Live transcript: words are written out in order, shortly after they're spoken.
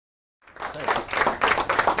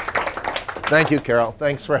Thank you, Carol.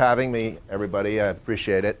 Thanks for having me, everybody. I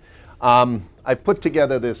appreciate it. I put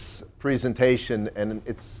together this presentation, and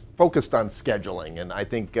it's focused on scheduling. And I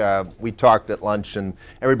think we talked at lunch, and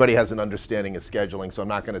everybody has an understanding of scheduling, so I'm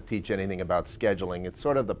not going to teach anything about scheduling. It's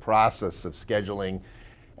sort of the process of scheduling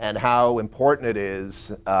and how important it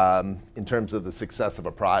is in terms of the success of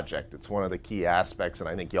a project. It's one of the key aspects, and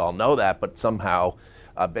I think you all know that, but somehow,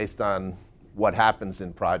 based on what happens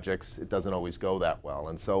in projects, it doesn't always go that well.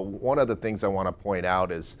 And so one of the things I want to point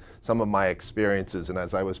out is some of my experiences. And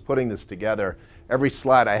as I was putting this together, every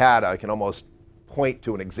slide I had, I can almost point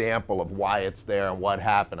to an example of why it's there and what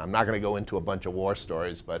happened. I'm not going to go into a bunch of war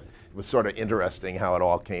stories, but it was sort of interesting how it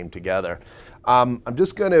all came together. I'm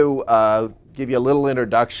just going to give you a little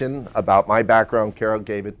introduction about my background. Carol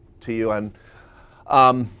gave it to you. And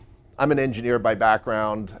I'm an engineer by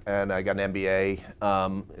background, and I got an MBA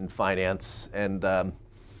in finance, and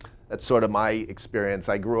that's sort of my experience.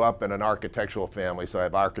 I grew up in an architectural family, so I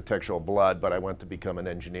have architectural blood, but I went to become an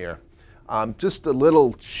engineer. Just a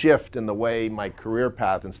little shift in the way my career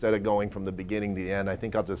path, instead of going from the beginning to the end, I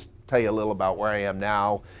think I'll just tell you a little about where I am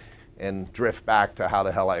now and drift back to how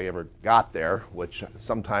the hell I ever got there, which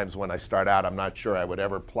sometimes when I start out, I'm not sure I would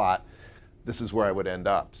ever plot this is where I would end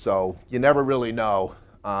up. So you never really know.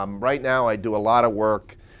 Right now, I do a lot of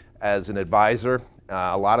work as an advisor.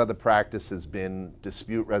 A lot of the practice has been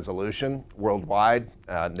dispute resolution worldwide,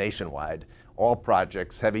 nationwide. All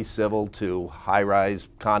projects, heavy civil to high-rise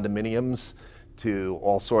condominiums to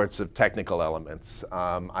all sorts of technical elements.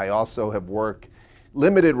 I also have worked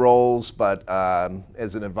limited roles, but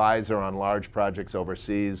as an advisor on large projects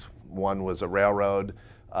overseas. One was a railroad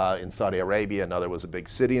in Saudi Arabia, another was a big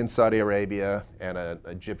city in Saudi Arabia, and an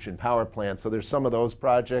Egyptian power plant. So there's some of those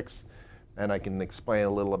projects, and I can explain a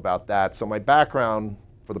little about that. So my background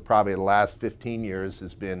for probably the last 15 years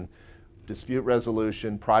has been dispute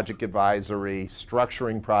resolution, project advisory,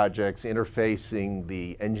 structuring projects, interfacing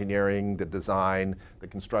the engineering, the design, the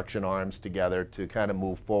construction arms together to kind of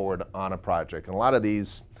move forward on a project. And a lot of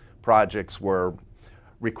these projects were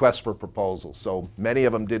requests for proposals. So many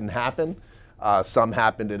of them didn't happen. Some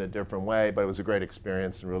happened in a different way, but it was a great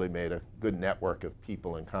experience and really made a good network of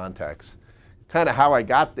people and contacts. Kind of how I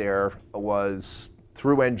got there was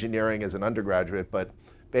through engineering as an undergraduate, but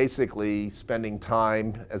basically spending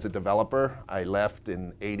time as a developer. I left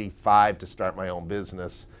in '85 to start my own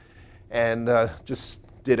business and just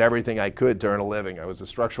did everything I could to earn a living. I was a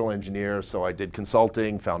structural engineer, so I did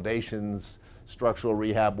consulting, foundations, structural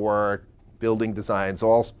rehab work, building designs,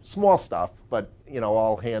 all small stuff, but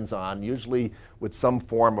all hands-on, usually with some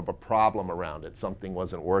form of a problem around it. Something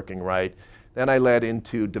wasn't working right. Then I led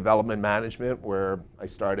into development management, where I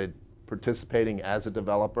started participating as a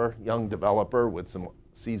developer, young developer with some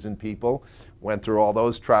seasoned people, went through all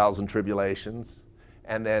those trials and tribulations,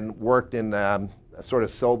 and then worked in, sort of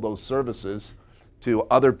sold those services to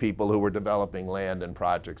other people who were developing land and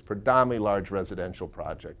projects, predominantly large residential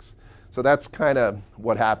projects. So that's kind of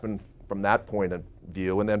what happened from that point of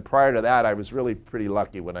view. And then prior to that, I was really pretty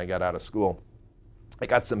lucky when I got out of school. I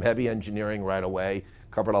got some heavy engineering right away,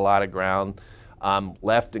 covered a lot of ground,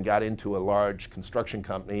 left and got into a large construction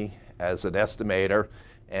company as an estimator,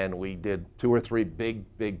 and we did 2 or 3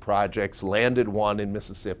 big projects, landed one in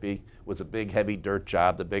Mississippi. It was a big heavy dirt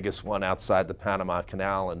job, the biggest one outside the Panama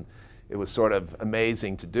Canal, and it was sort of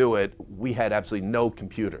amazing to do it. We had absolutely no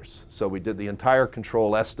computers, so we did the entire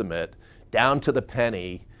control estimate down to the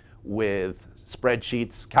penny with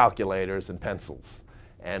spreadsheets, calculators, and pencils,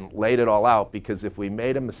 and laid it all out, because if we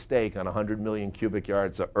made a mistake on 100 million cubic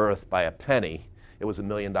yards of earth by a penny, it was $1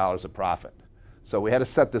 million of profit. So we had to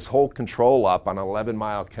set this whole control up on an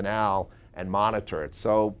 11-mile canal and monitor it.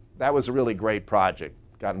 So that was a really great project.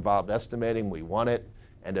 Got involved estimating, we won it,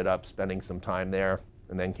 ended up spending some time there,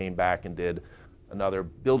 and then came back and did another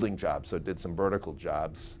building job, so did some vertical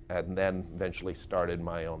jobs, and then eventually started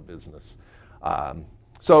my own business.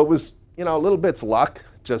 So it was, a little bit's luck,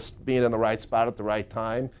 just being in the right spot at the right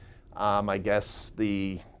time. I guess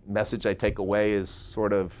the message I take away is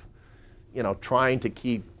sort of, trying to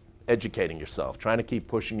keep educating yourself, trying to keep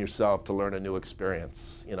pushing yourself to learn a new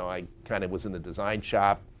experience. I kind of was in the design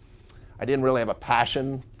shop. I didn't really have a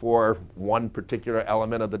passion for one particular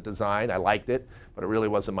element of the design. I liked it, but it really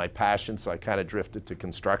wasn't my passion, so I kind of drifted to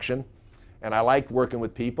construction. And I liked working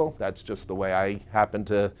with people. That's just the way I happen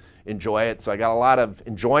to enjoy it. So I got a lot of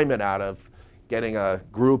enjoyment out of getting a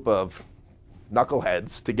group of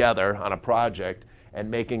knuckleheads together on a project and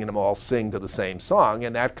making them all sing to the same song,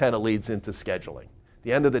 and that kind of leads into scheduling. At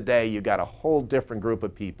the end of the day, you got a whole different group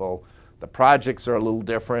of people. The projects are a little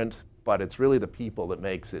different, but it's really the people that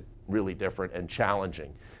makes it really different and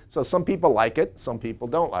challenging. So some people like it, some people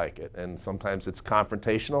don't like it. And sometimes it's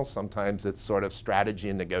confrontational, sometimes it's sort of strategy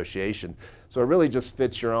and negotiation. So it really just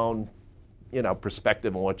fits your own,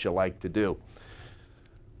 perspective on what you like to do.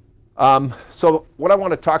 So what I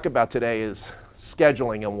want to talk about today is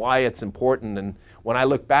scheduling and why it's important. And when I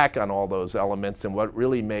look back on all those elements and what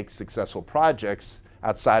really makes successful projects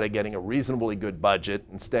outside of getting a reasonably good budget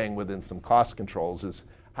and staying within some cost controls is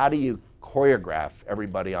how do you choreograph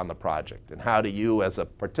everybody on the project? And how do you, as a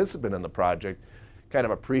participant in the project, kind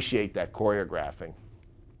of appreciate that choreographing?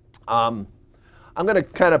 I'm going to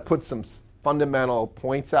kind of put some fundamental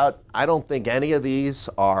points out. I don't think any of these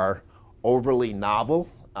are overly novel.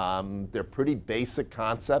 They're pretty basic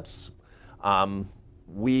concepts. But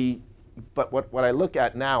what I look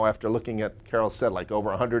at now, after looking at, Carol said, like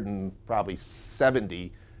over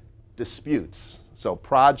 170 disputes. So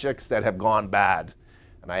projects that have gone bad,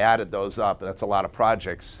 and I added those up, and that's a lot of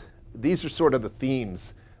projects. These are sort of the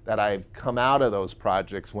themes that I've come out of those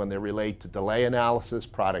projects when they relate to delay analysis,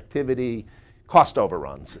 productivity, cost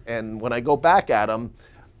overruns. And when I go back at them,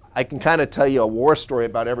 I can kind of tell you a war story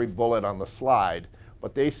about every bullet on the slide,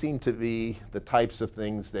 but they seem to be the types of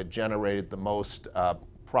things that generated the most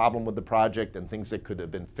problem with the project and things that could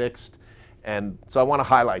have been fixed. And so I want to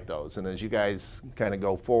highlight those. And as you guys kind of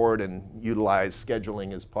go forward and utilize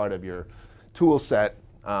scheduling as part of your tool set,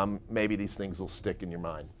 maybe these things will stick in your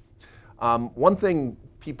mind. One thing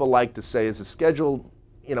people like to say is a schedule,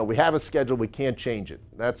 we have a schedule, we can't change it.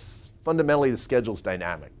 That's fundamentally the schedule's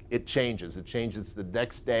dynamic. It changes. It changes the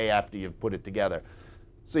next day after you've put it together.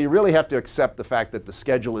 So you really have to accept the fact that the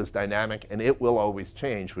schedule is dynamic and it will always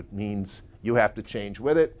change, which means you have to change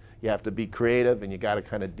with it, you have to be creative, and you got to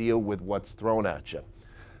kind of deal with what's thrown at you.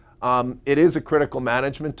 It is a critical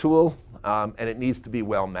management tool, and it needs to be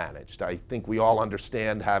well managed. I think we all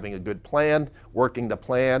understand having a good plan, working the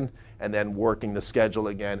plan, and then working the schedule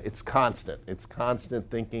again. It's constant. It's constant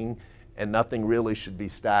thinking, and nothing really should be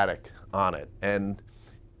static on it. And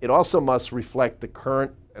it also must reflect the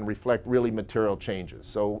current and reflect really material changes.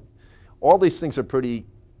 So all these things are pretty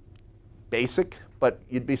basic, but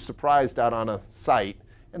you'd be surprised out on a site,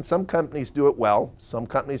 and some companies do it well, some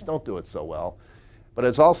companies don't do it so well, but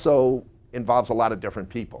it also involves a lot of different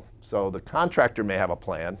people. So the contractor may have a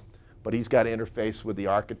plan, but he's got to interface with the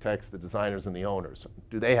architects, the designers, and the owners.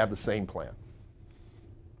 Do they have the same plan?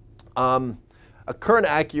 A current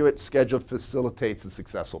accurate schedule facilitates a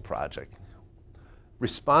successful project.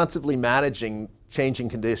 Responsively managing changing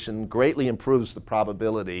condition greatly improves the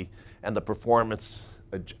probability and the performance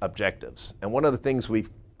objectives. And one of the things we've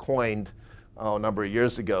coined a number of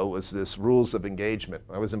years ago was this rules of engagement.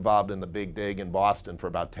 I was involved in the Big Dig in Boston for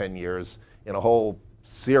about 10 years in a whole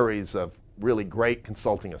series of really great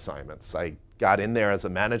consulting assignments. I got in there as a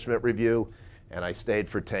management review, and I stayed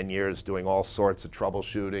for 10 years doing all sorts of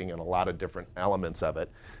troubleshooting and a lot of different elements of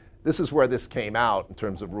it. This is where this came out in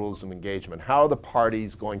terms of rules of engagement. How are the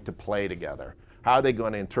parties going to play together? How are they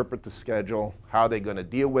going to interpret the schedule? How are they going to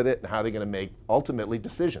deal with it? And how are they going to make, ultimately,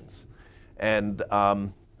 decisions? And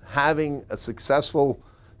having a successful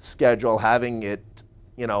schedule, having it,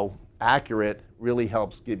 accurate, really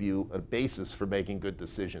helps give you a basis for making good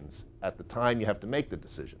decisions at the time you have to make the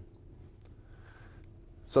decision.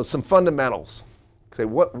 So some fundamentals. Okay,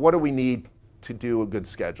 what do we need to do a good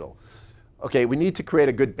schedule? Okay, we need to create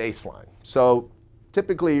a good baseline. So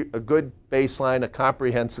typically a good baseline, a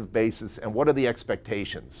comprehensive basis, and what are the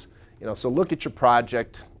expectations? So look at your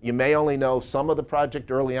project. You may only know some of the project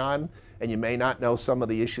early on, and you may not know some of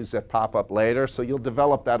the issues that pop up later, so you'll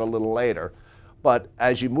develop that a little later. But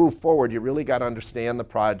as you move forward, you really got to understand the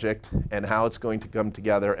project and how it's going to come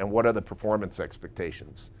together and what are the performance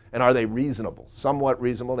expectations. And are they reasonable? Somewhat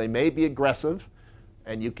reasonable. They may be aggressive,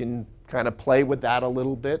 and you can kind of play with that a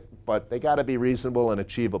little bit, but they got to be reasonable and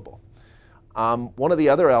achievable. One of the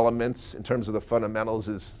other elements in terms of the fundamentals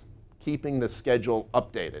is keeping the schedule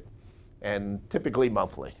updated, and typically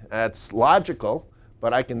monthly. That's logical,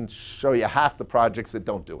 but I can show you half the projects that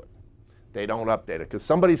don't do it. They don't update it because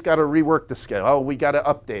somebody's got to rework the schedule. Oh, we got to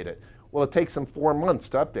update it. Well, it takes them 4 months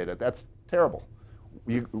to update it. That's terrible.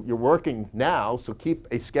 You're working now, so keep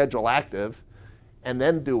a schedule active and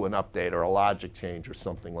then do an update or a logic change or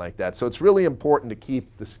something like that. So it's really important to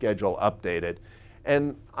keep the schedule updated.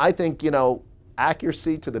 And I think,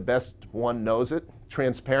 accuracy to the best one knows it.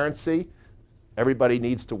 Transparency, everybody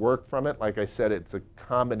needs to work from it. Like I said, it's a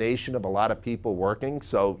combination of a lot of people working,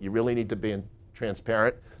 so you really need to be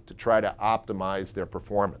transparent to try to optimize their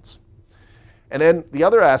performance. And then the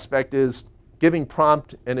other aspect is giving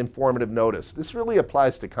prompt and informative notice. This really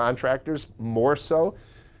applies to contractors more so.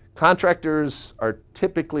 Contractors are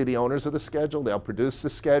typically the owners of the schedule. They'll produce the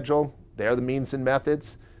schedule. They're the means and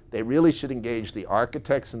methods. They really should engage the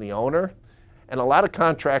architects and the owner. And a lot of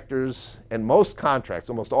contractors, and most contracts,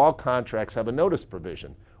 almost all contracts, have a notice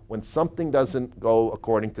provision. When something doesn't go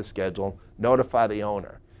according to schedule, notify the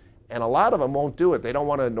owner. And a lot of them won't do it. They don't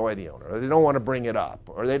want to annoy the owner, or they don't want to bring it up,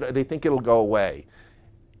 or they think it'll go away.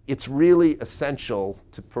 It's really essential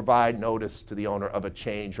to provide notice to the owner of a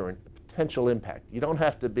change or a potential impact. You don't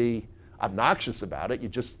have to be obnoxious about it. You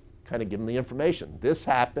just kind of give them the information. This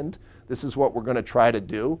happened. This is what we're going to try to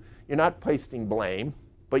do. You're not placing blame,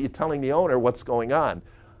 but you're telling the owner what's going on.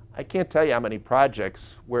 I can't tell you how many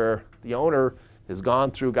projects where the owner has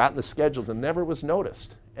gone through, gotten the schedules, and never was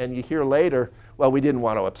noticed. And you hear later, well, we didn't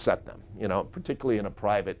want to upset them, you know, particularly in a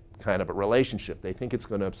private kind of a relationship. They think it's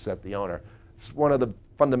going to upset the owner. It's one of the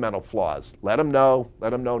fundamental flaws. Let them know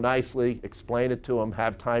nicely, explain it to them,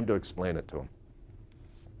 have time to explain it to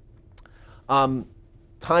them.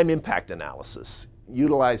 Time impact analysis.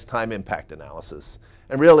 Utilize time impact analysis.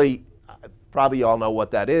 And really, probably you all know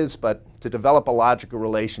what that is, but to develop a logical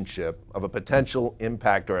relationship of a potential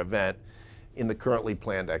impact or event in the currently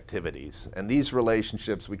planned activities. And these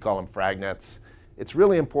relationships, we call them fragnets. It's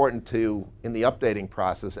really important to, in the updating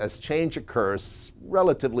process, as change occurs,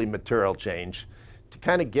 relatively material change, to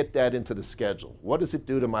kind of get that into the schedule. What does it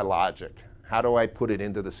do to my logic? How do I put it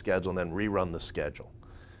into the schedule and then rerun the schedule?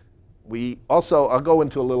 We also, I'll go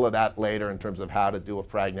into a little of that later in terms of how to do a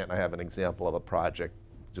fragnet, and I have an example of a project,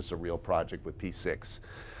 just a real project with P6.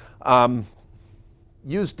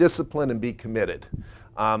 Use discipline and be committed.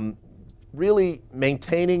 Really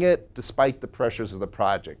maintaining it despite the pressures of the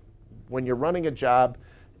project. When you're running a job,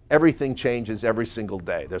 everything changes every single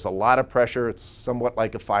day. There's a lot of pressure. It's somewhat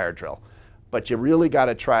like a fire drill. But you really got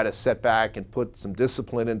to try to set back and put some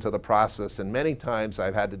discipline into the process. And many times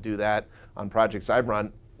I've had to do that on projects I've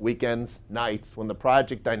run, weekends, nights, when the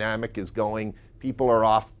project dynamic is going, people are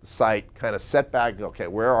off the site, kind of set back, okay,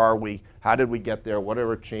 where are we? How did we get there? What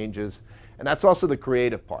are changes? And that's also the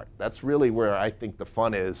creative part. That's really where I think the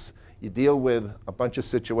fun is. You deal with a bunch of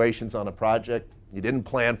situations on a project. You didn't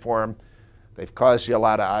plan for them. They've caused you a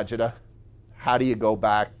lot of agita. How do you go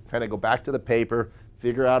back, kind of go back to the paper,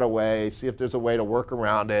 figure out a way, see if there's a way to work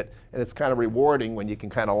around it. And it's kind of rewarding when you can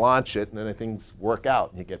kind of launch it and then things work out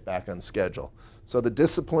and you get back on schedule. So the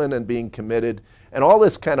discipline and being committed, and all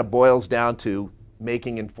this kind of boils down to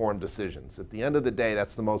making informed decisions. At the end of the day,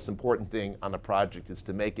 that's the most important thing on a project, is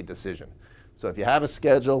to make a decision. So if you have a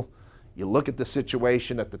schedule, you look at the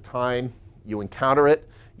situation at the time, you encounter it,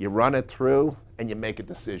 you run it through, and you make a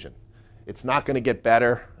decision. It's not going to get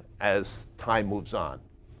better as time moves on.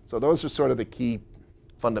 So those are sort of the key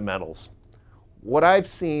fundamentals. What I've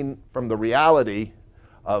seen from the reality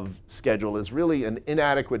of schedule is really an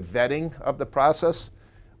inadequate vetting of the process.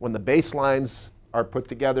 When the baselines are put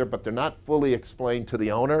together, but they're not fully explained to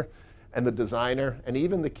the owner and the designer and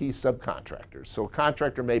even the key subcontractors. So a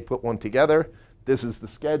contractor may put one together. This is the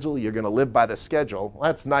schedule. You're going to live by the schedule. Well,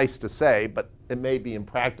 that's nice to say, but it may be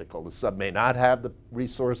impractical. The sub may not have the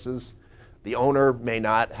resources. The owner may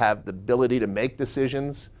not have the ability to make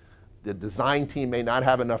decisions. The design team may not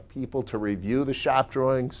have enough people to review the shop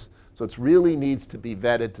drawings. So it really needs to be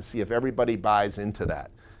vetted to see if everybody buys into that.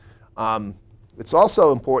 It's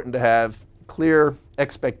also important to have clear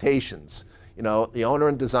expectations. You know, the owner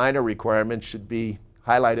and designer requirements should be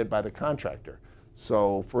highlighted by the contractor.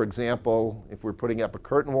 So for example, if we're putting up a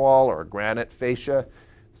curtain wall or a granite fascia,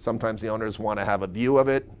 sometimes the owners want to have a view of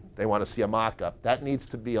it. They want to see a mock-up. That needs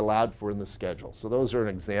to be allowed for in the schedule. So those are an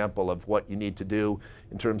example of what you need to do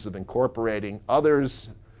in terms of incorporating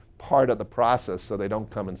others part of the process so they don't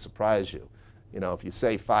come and surprise you. You know, if you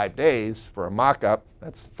say 5 days for a mock-up,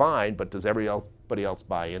 that's fine, but does everybody else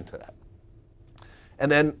buy into that?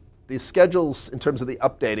 And then the schedules, in terms of the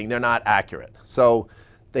updating, they're not accurate. So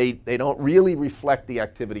they don't really reflect the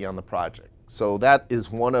activity on the project. So that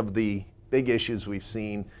is one of the big issues we've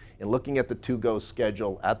seen in looking at the to-go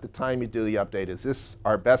schedule at the time you do the update. Is this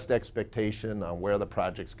our best expectation on where the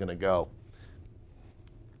project's going to go?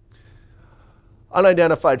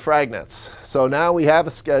 Unidentified fragnets. So now we have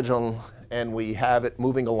a schedule and we have it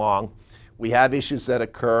moving along. We have issues that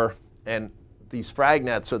occur, and these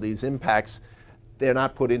fragnets or these impacts, they're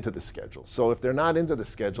not put into the schedule. So if they're not into the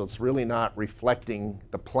schedule, it's really not reflecting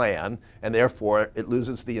the plan, and therefore it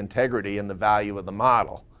loses the integrity and the value of the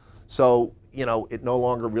model. So, you know, it no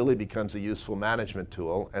longer really becomes a useful management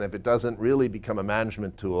tool, and if it doesn't really become a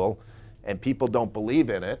management tool and people don't believe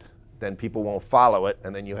in it, then people won't follow it,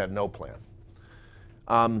 and then you have no plan.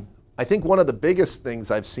 I think one of the biggest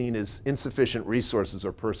things I've seen is insufficient resources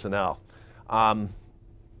or personnel.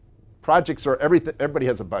 Projects are everybody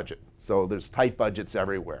has a budget, so there's tight budgets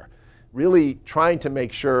everywhere. Really trying to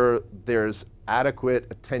make sure there's adequate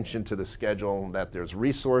attention to the schedule, that there's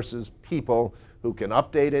resources, people who can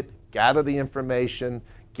update it, gather the information,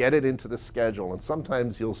 get it into the schedule. And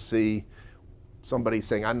sometimes you'll see somebody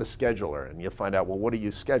saying, I'm the scheduler, and you'll find out, well, what do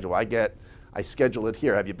you schedule? I schedule it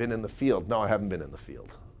here. Have you been in the field? No, I haven't been in the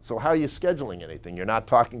field. So how are you scheduling anything? You're not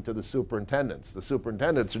talking to the superintendents. The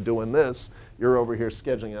superintendents are doing this. You're over here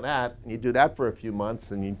scheduling that, and you do that for a few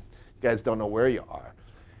months, and you guys don't know where you are.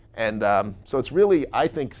 And so it's really, I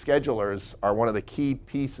think schedulers are one of the key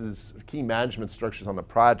pieces, key management structures on the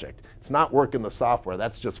project. It's not working the software.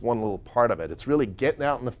 That's just one little part of it. It's really getting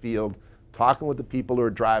out in the field, talking with the people who are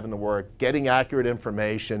driving the work, getting accurate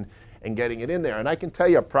information, and getting it in there. And I can tell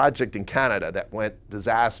you a project in Canada that went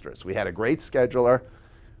disastrous. We had a great scheduler.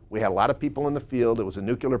 We had a lot of people in the field. It was a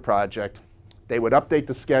nuclear project. They would update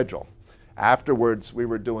the schedule. Afterwards, we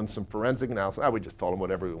were doing some forensic analysis. We just told him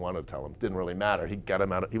whatever we wanted to tell him. It didn't really matter. He got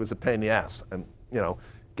him out. He was a pain in the ass. And, you know,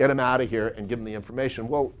 get him out of here and give him the information.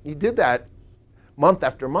 Well, he did that month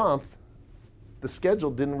after month. The schedule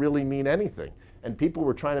didn't really mean anything. And people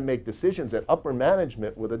were trying to make decisions at upper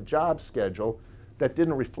management with a job schedule that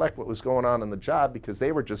didn't reflect what was going on in the job because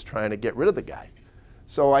they were just trying to get rid of the guy.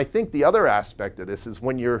 So I think the other aspect of this is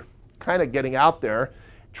when you're kind of getting out there,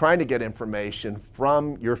 trying to get information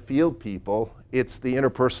from your field people, it's the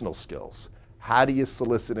interpersonal skills. How do you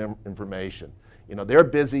solicit information? You know, they're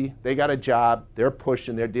busy, they got a job, they're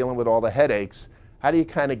pushing, they're dealing with all the headaches. How do you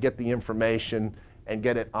kind of get the information and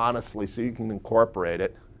get it honestly so you can incorporate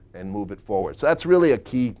it and move it forward? So that's really a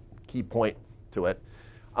key point to it.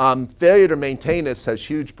 Failure to maintain this has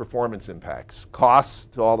huge performance impacts. Costs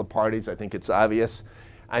to all the parties, I think it's obvious.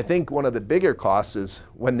 I think one of the bigger costs is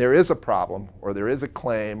when there is a problem or there is a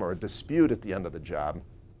claim or a dispute at the end of the job,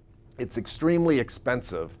 it's extremely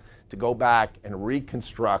expensive to go back and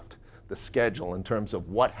reconstruct the schedule in terms of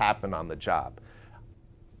what happened on the job.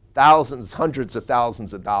 Thousands, hundreds of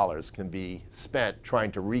thousands of dollars can be spent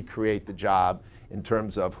trying to recreate the job in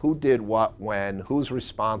terms of who did what when, who's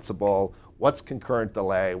responsible, what's concurrent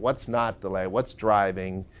delay, what's not delay, what's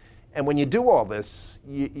driving. And when you do all this,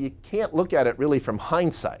 you can't look at it really from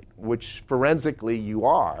hindsight, which forensically you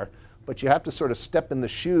are, but you have to sort of step in the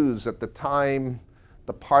shoes at the time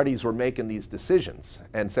the parties were making these decisions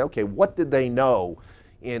and say, okay, what did they know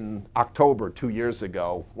in October 2 years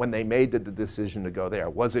ago when they made the decision to go there?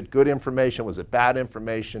 Was it good information? Was it bad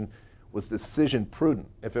information? Was the decision prudent?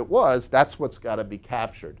 If it was, that's what's got to be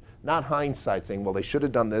captured. Not hindsight saying, well, they should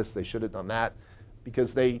have done this, they should have done that,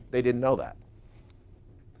 because they didn't know that.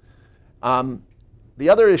 The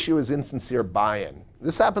other issue is insincere buy-in.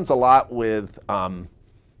 This happens a lot with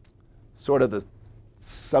sort of the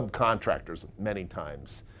subcontractors many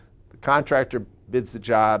times. The contractor bids the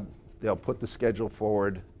job, they'll put the schedule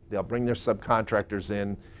forward, they'll bring their subcontractors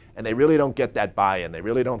in, and they really don't get that buy-in. They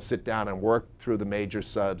really don't sit down and work through the major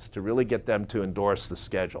subs to really get them to endorse the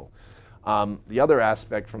schedule. The other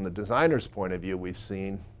aspect from the designer's point of view we've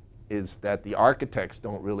seen is that the architects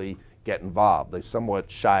don't really get involved. They somewhat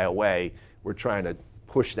shy away. We're trying to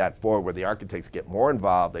push that forward where the architects get more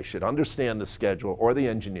involved. They should understand the schedule, or the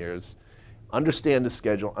engineers, understand the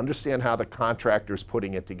schedule, understand how the contractor's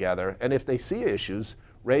putting it together, and if they see issues,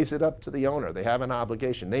 raise it up to the owner. They have an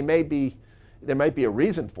obligation. There might be a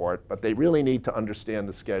reason for it, but they really need to understand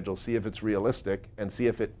the schedule, see if it's realistic, and see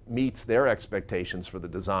if it meets their expectations for the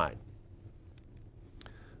design.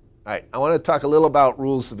 All right, I want to talk a little about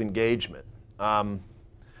rules of engagement.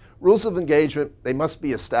 Rules of engagement, they must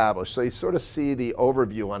be established. So you sort of see the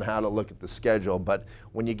overview on how to look at the schedule, but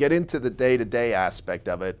when you get into the day-to-day aspect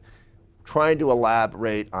of it, trying to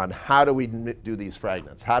elaborate on how do we do these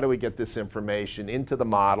fragments? How do we get this information into the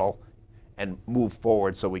model and move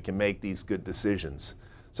forward so we can make these good decisions?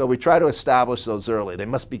 So we try to establish those early. They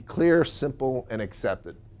must be clear, simple, and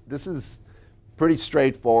accepted. This is pretty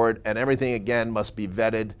straightforward, and everything, again, must be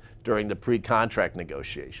vetted during the pre-contract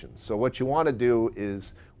negotiations. So what you want to do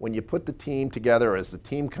is when you put the team together, as the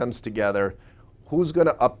team comes together, who's going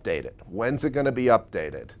to update it? When's it going to be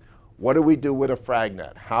updated? What do we do with a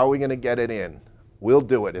fragnet? How are we going to get it in? We'll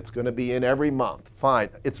do it. It's going to be in every month. Fine.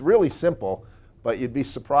 It's really simple, but you'd be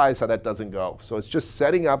surprised how that doesn't go. So it's just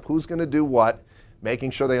setting up who's going to do what, making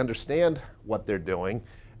sure they understand what they're doing,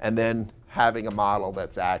 and then having a model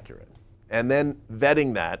that's accurate. And then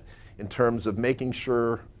vetting that in terms of making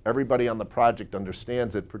sure everybody on the project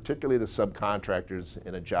understands it, particularly the subcontractors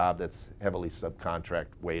in a job that's heavily subcontract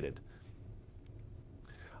weighted.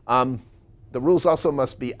 The rules also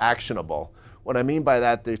must be actionable. What I mean by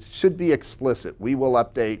that, they should be explicit. We will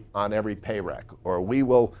update on every pay rec, or we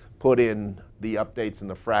will put in the updates in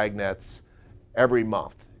the fragnets every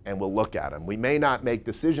month, and we'll look at them. We may not make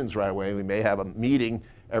decisions right away. We may have a meeting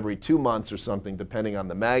every 2 months or something, depending on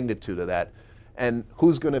the magnitude of that, and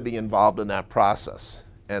who's going to be involved in that process.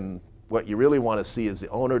 And what you really want to see is the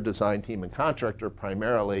owner, design team, and contractor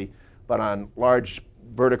primarily, but on large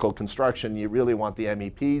vertical construction, you really want the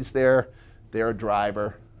MEPs there, their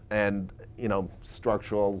driver, and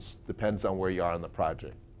structurals, depends on where you are in the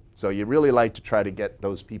project. So you really like to try to get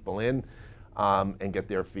those people in and get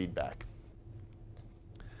their feedback.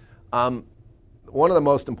 One of the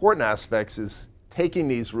most important aspects is taking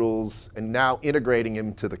these rules and now integrating them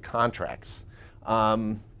into the contracts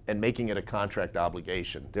and making it a contract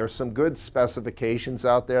obligation. There's some good specifications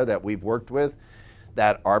out there that we've worked with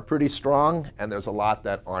that are pretty strong, and there's a lot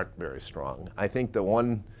that aren't very strong. I think the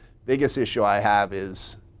one biggest issue I have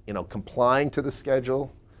is complying to the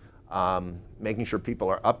schedule, making sure people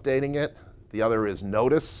are updating it. The other is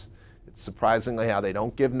notice. It's surprisingly how they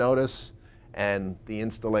don't give notice. And the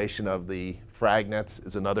installation of the frag nets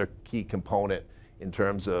is another key component in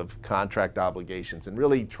terms of contract obligations, and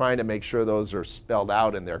really trying to make sure those are spelled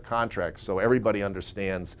out in their contracts so everybody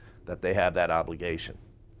understands that they have that obligation.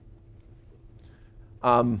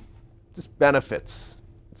 Just benefits.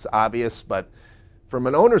 It's obvious, but from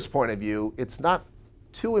an owner's point of view, it's not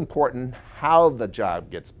too important how the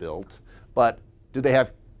job gets built, but do they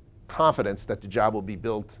have confidence that the job will be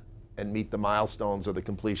built and meet the milestones or the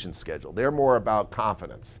completion schedule? They're more about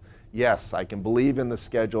confidence. Yes, I can believe in the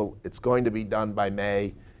schedule. It's going to be done by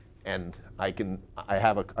May, and I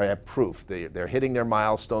have proof. They're hitting their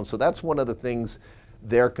milestones. So that's one of the things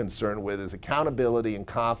they're concerned with, is accountability and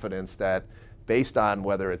confidence that based on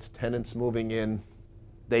whether it's tenants moving in,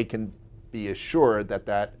 they can be assured that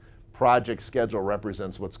that project schedule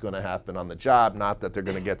represents what's going to happen on the job, not that they're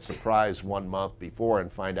going to get surprised 1 month before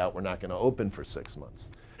and find out we're not going to open for 6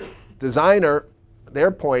 months. Designer, their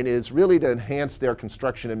point is really to enhance their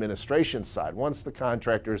construction administration side. Once the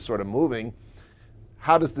contractor is sort of moving,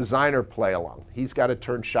 how does designer play along? He's got to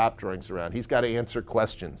turn shop drawings around. He's got to answer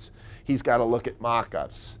questions. He's got to look at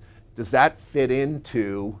mock-ups. Does that fit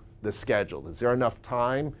into the schedule? Is there enough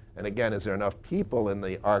time? And again, is there enough people in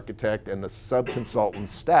the architect and the sub-consultant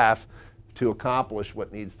staff to accomplish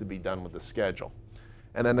what needs to be done with the schedule?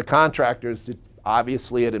 And then the contractors,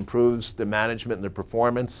 obviously it improves the management and the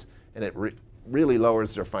performance, and it really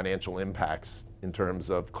lowers their financial impacts in terms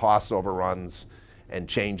of cost overruns and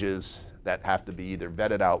changes that have to be either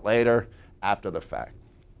vetted out later, after the fact.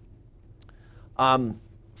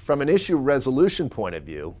 From an issue resolution point of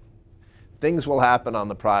view, things will happen on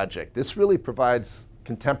the project. This really provides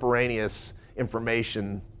contemporaneous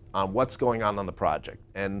information on what's going on the project.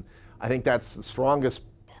 And I think that's the strongest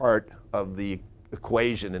part of the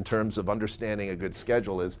equation in terms of understanding a good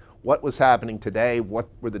schedule, is what was happening today, what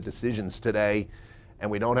were the decisions today, and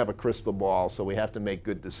we don't have a crystal ball, so we have to make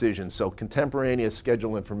good decisions. So contemporaneous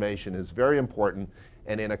schedule information is very important,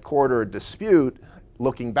 and in a court or a dispute,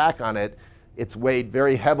 looking back on it, it's weighed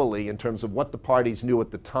very heavily in terms of what the parties knew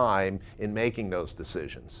at the time in making those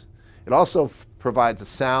decisions. It also provides a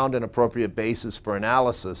sound and appropriate basis for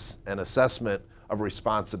analysis and assessment of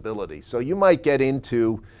responsibility. So you might get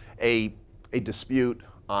into a dispute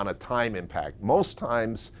on a time impact. Most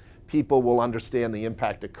times people will understand the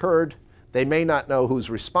impact occurred. They may not know who's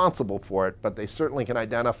responsible for it, but they certainly can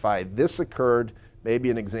identify this occurred, maybe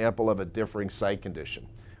an example of a differing site condition.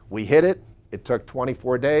 We hit it, it took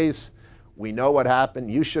 24 days, we know what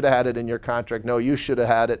happened, you should have had it in your contract, no, you should have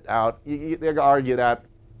had it out. They're going to argue that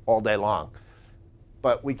all day long.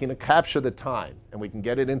 But we can capture the time, and we can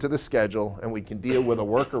get it into the schedule, and we can deal with a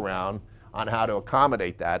workaround on how to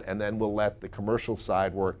accommodate that, and then we'll let the commercial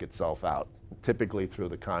side work itself out, typically through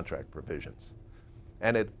the contract provisions.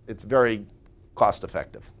 And it's very cost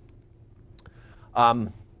effective.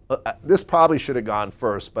 This probably should have gone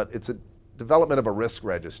first, but it's a development of a risk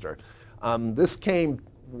register.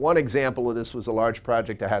 One example of this was a large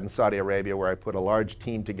project I had in Saudi Arabia where I put a large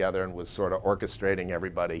team together and was sort of orchestrating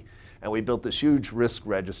everybody. And we built this huge risk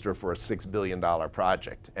register for a $6 billion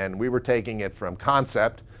project. And we were taking it from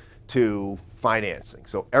concept to financing.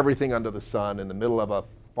 So everything under the sun in the middle of a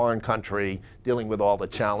foreign country, dealing with all the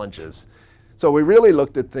challenges. So we really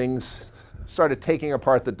looked at things, started taking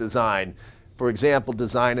apart the design. For example,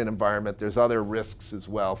 design and environment. There's other risks as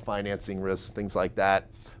well, financing risks, things like that.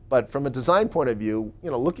 But from a design point of view,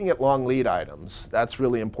 looking at long lead items, that's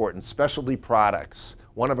really important. Specialty products,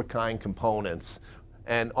 one-of-a-kind components,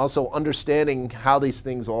 and also understanding how these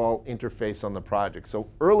things all interface on the project. So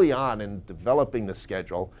early on in developing the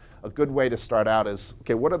schedule, a good way to start out is,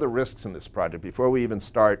 okay, what are the risks in this project? Before we even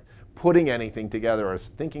start putting anything together or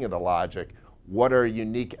thinking of the logic, what are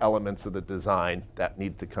unique elements of the design that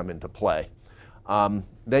need to come into play?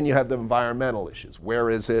 Then you have the environmental issues. Where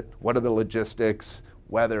is it? What are the logistics?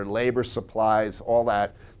 weather, labor supplies, all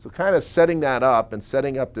that. So kind of setting that up and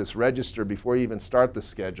setting up this register before you even start the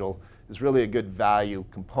schedule is really a good value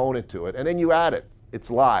component to it. And then you add it. It's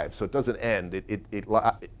live, so it doesn't end.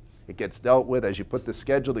 It gets dealt with as you put the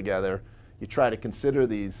schedule together. You try to consider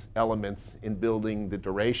these elements in building the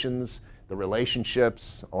durations, the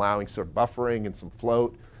relationships, allowing some buffering and some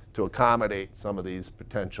float to accommodate some of these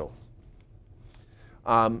potentials.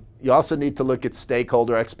 You also need to look at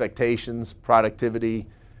stakeholder expectations, productivity,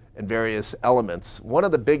 and various elements. One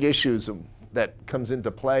of the big issues that comes into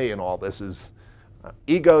play in all this is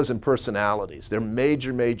egos and personalities. They're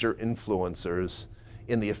major, major influencers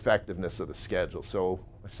in the effectiveness of the schedule. So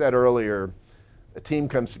I said earlier, a team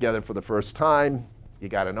comes together for the first time. You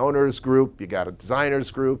got an owners group, you got a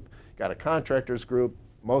designers group, you got a contractors group.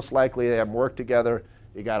 Most likely they haven't worked together.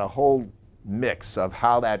 You got a whole mix of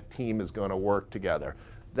how that team is going to work together.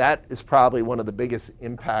 That is probably one of the biggest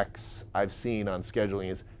impacts I've seen on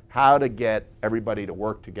scheduling, is how to get everybody to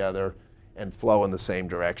work together and flow in the same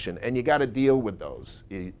direction. And you got to deal with those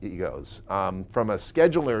egos. From a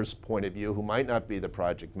scheduler's point of view, who might not be the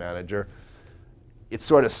project manager, it's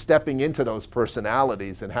sort of stepping into those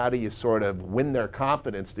personalities and how do you sort of win their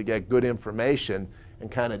confidence to get good information and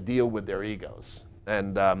kind of deal with their egos.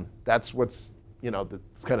 And that's what's,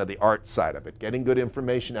 that's kind of the art side of it. Getting good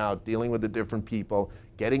information out, dealing with the different people,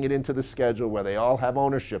 getting it into the schedule where they all have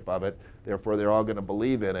ownership of it, therefore they're all going to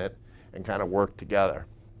believe in it and kind of work together.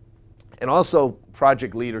 And also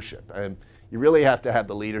project leadership. And you really have to have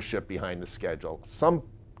the leadership behind the schedule. Some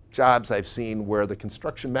jobs I've seen where the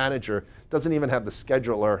construction manager doesn't even have the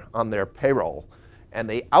scheduler on their payroll, and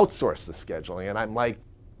they outsource the scheduling. And I'm like,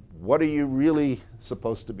 what are you really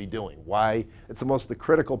supposed to be doing? Why? It's the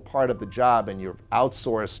critical part of the job, and you've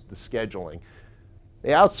outsourced the scheduling.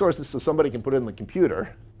 They outsource it so somebody can put it in the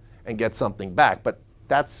computer and get something back, but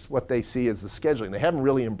that's what they see as the scheduling. They haven't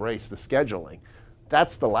really embraced the scheduling.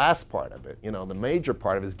 That's the last part of it. The major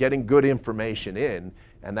part of it is getting good information in,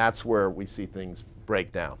 and that's where we see things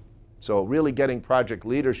break down. So really getting project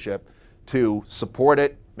leadership to support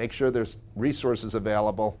it, make sure there's resources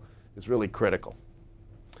available, is really critical.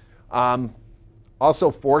 Also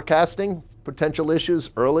forecasting potential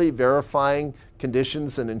issues early, verifying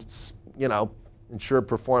conditions, and ensure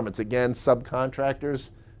performance. Again,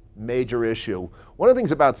 subcontractors, major issue. One of the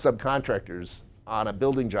things about subcontractors on a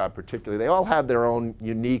building job particularly, they all have their own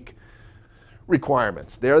unique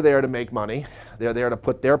requirements. They're there to make money. They're there to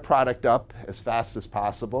put their product up as fast as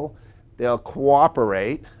possible. They'll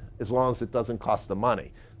cooperate as long as it doesn't cost them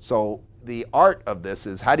money. So the art of this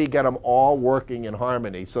is how do you get them all working in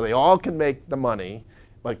harmony so they all can make the money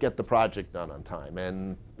but get the project done on time.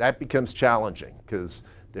 And that becomes challenging because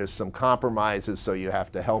there's some compromises, so you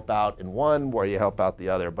have to help out in one where you help out the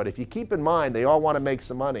other. But if you keep in mind they all want to make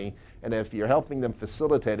some money, and if you're helping them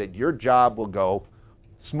facilitate it, your job will go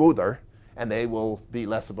smoother and they will be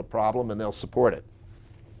less of a problem and they'll support it.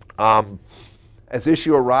 As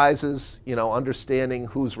issue arises, understanding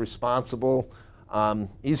who's responsible,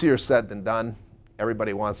 easier said than done.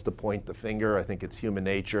 Everybody wants to point the finger. I think it's human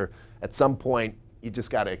nature. At some point, you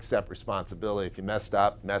just got to accept responsibility. If you messed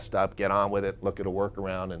up, get on with it, look at a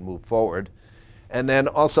workaround and move forward. And then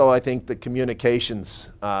also I think the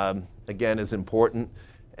communications, again, is important,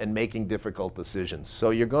 and making difficult decisions. So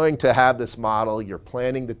you're going to have this model, you're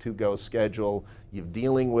planning the to-go schedule, you're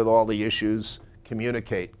dealing with all the issues,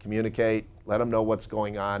 communicate, let them know what's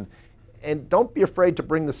going on. And don't be afraid to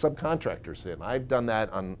bring the subcontractors in. I've done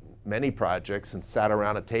that on many projects and sat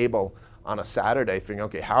around a table on a Saturday figuring,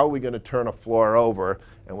 okay, how are we going to turn a floor over?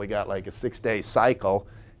 And we got like a 6-day cycle.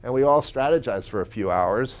 And we all strategized for a few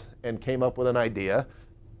hours and came up with an idea.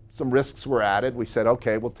 Some risks were added. We said,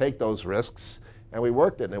 okay, we'll take those risks. And we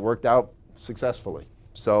worked it, and it worked out successfully.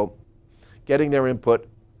 So getting their input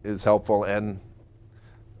is helpful, and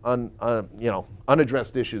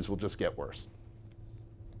unaddressed issues will just get worse.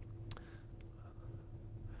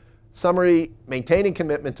 Summary, maintaining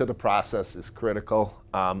commitment to the process is critical.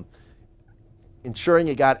 Ensuring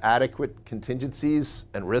you got adequate contingencies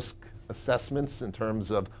and risk assessments in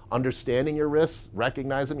terms of understanding your risks,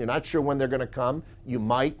 recognize them. You're not sure when they're going to come. You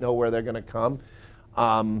might know where they're going to come.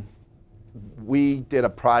 We did a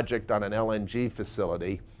project on an LNG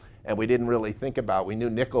facility, and we didn't really think about, we knew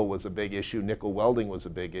nickel was a big issue, nickel welding was a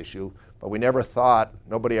big issue, but we never thought,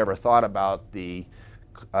 nobody ever thought about the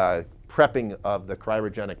prepping of the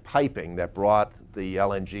cryogenic piping that brought the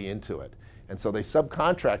LNG into it. And so they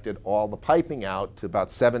subcontracted all the piping out to about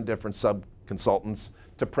 7 different sub-consultants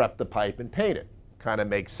to prep the pipe and paint it. Kind of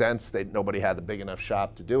makes sense. Nobody had the big enough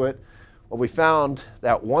shop to do it. Well, we found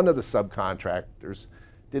that one of the subcontractors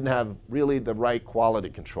didn't have really the right quality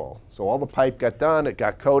control. So all the pipe got done, it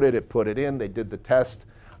got coated, it put it in, they did the test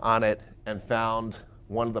on it and found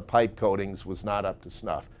one of the pipe coatings was not up to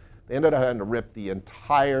snuff. They ended up having to rip the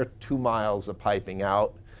entire 2 miles of piping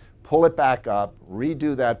out, pull it back up,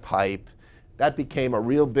 redo that pipe. That became a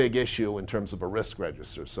real big issue in terms of a risk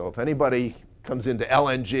register. So if anybody comes into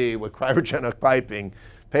LNG with cryogenic piping,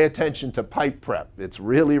 pay attention to pipe prep. It's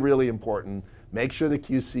really, really important. Make sure the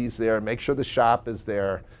QC's there, make sure the shop is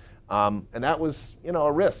there. And that was,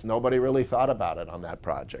 a risk. Nobody really thought about it on that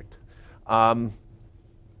project.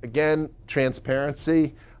 Again,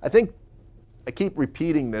 transparency. I think I keep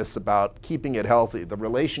repeating this about keeping it healthy. The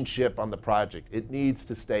relationship on the project, it needs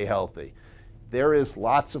to stay healthy. There is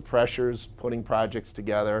lots of pressures putting projects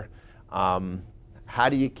together. How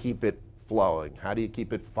do you keep it flowing? How do you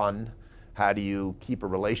keep it fun? How do you keep a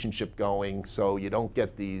relationship going so you don't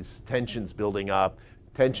get these tensions building up?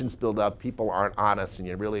 Tensions build up, people aren't honest, and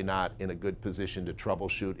you're really not in a good position to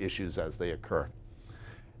troubleshoot issues as they occur.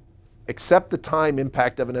 Accept the time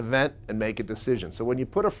impact of an event and make a decision. So when you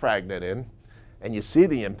put a fragnet in and you see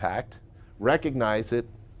the impact, recognize it,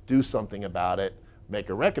 do something about it, make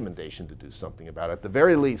a recommendation to do something about it. At the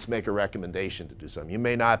very least, make a recommendation to do something. You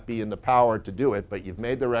may not be in the power to do it, but you've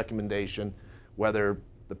made the recommendation. Whether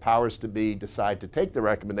the powers to be decide to take the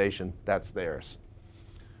recommendation, that's theirs.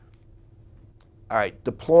 All right,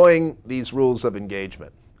 deploying these rules of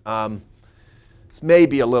engagement. This may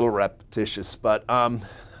be a little repetitious, but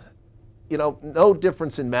no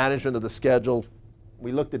difference in management of the schedule.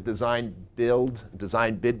 We looked at design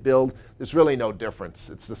bid build. There's really no difference.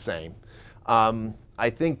 It's the same. I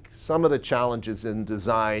think some of the challenges in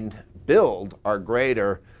design build are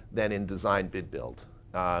greater than in design bid build.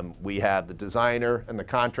 We have the designer and the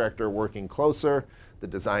contractor working closer. The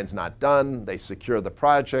design's not done. They secure the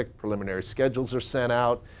project. Preliminary schedules are sent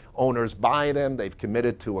out. Owners buy them. They've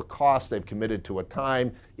committed to a cost. They've committed to a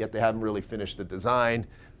time, yet they haven't really finished the design.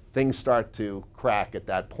 Things start to crack at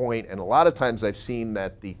that point. And a lot of times I've seen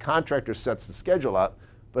that the contractor sets the schedule up,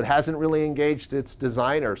 but hasn't really engaged its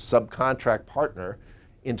designer subcontract partner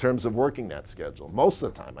in terms of working that schedule. Most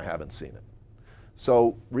of the time I haven't seen it.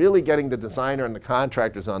 So really getting the designer and the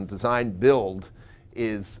contractors on design build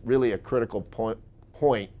is really a critical point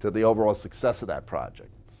to the overall success of that project.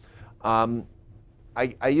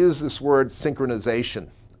 I use this word synchronization.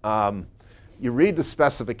 You read the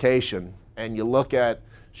specification and you look at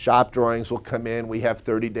shop drawings will come in. We have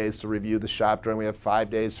 30 days to review the shop drawing. We have 5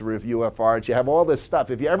 days to review FRs. You have all this stuff.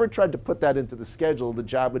 If you ever tried to put that into the schedule, the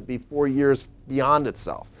job would be 4 years beyond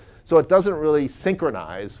itself. So it doesn't really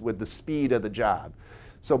synchronize with the speed of the job.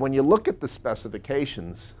 So when you look at the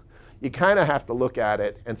specifications, you kind of have to look at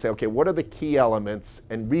it and say, okay, what are the key elements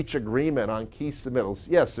and reach agreement on key submittals.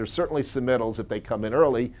 Yes, there's certainly submittals, if they come in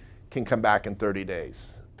early, can come back in 30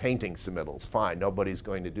 days. Painting submittals, fine, nobody's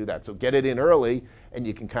going to do that. So get it in early and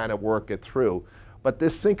you can kind of work it through. But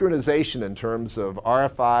this synchronization in terms of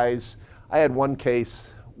RFIs, I had one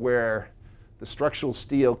case where the structural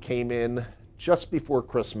steel came in just before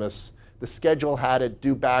Christmas. The schedule had it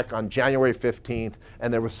due back on January 15th,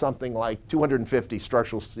 and there was something like 250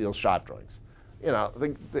 structural steel shop drawings.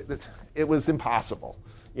 It was impossible,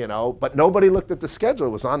 but nobody looked at the schedule.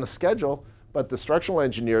 It was on the schedule, but the structural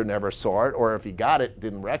engineer never saw it, or if he got it,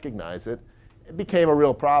 didn't recognize it. It became a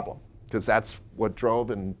real problem, because that's what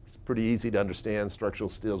drove, and it's pretty easy to understand, structural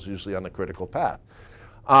steel is usually on the critical path.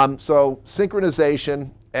 So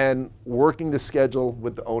synchronization and working the schedule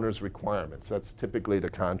with the owner's requirements. That's typically the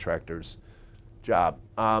contractor's job.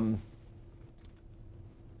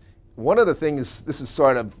 One of the things, this is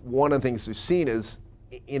sort of one of the things we've seen is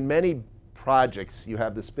in many projects you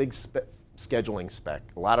have this big scheduling spec,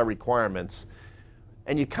 a lot of requirements,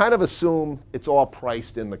 and you kind of assume it's all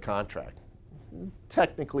priced in the contract.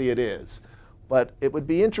 Technically it is, but it would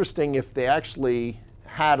be interesting if they actually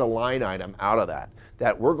had a line item out of that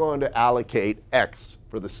we're going to allocate X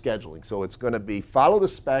for the scheduling. So it's going to be follow the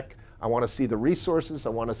spec, I want to see the resources, I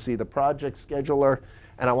want to see the project scheduler,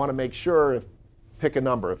 and I want to make sure, pick a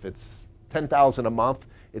number, if it's 10,000 a month,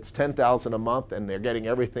 it's 10,000 a month and they're getting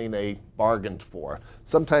everything they bargained for.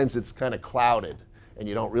 Sometimes it's kind of clouded and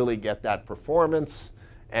you don't really get that performance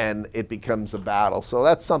and it becomes a battle. So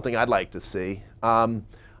that's something I'd like to see.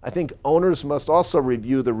 I think owners must also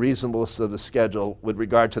review the reasonableness of the schedule with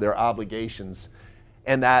regard to their obligations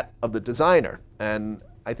and that of the designer. And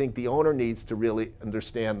I think the owner needs to really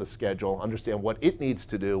understand the schedule, understand what it needs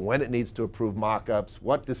to do, when it needs to approve mock-ups,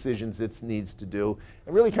 what decisions it needs to do,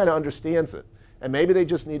 and really kind of understands it. And maybe they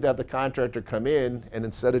just need to have the contractor come in and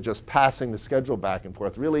instead of just passing the schedule back and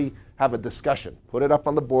forth, really have a discussion. Put it up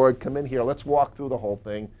on the board, come in here, let's walk through the whole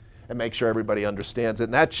thing, and make sure everybody understands it.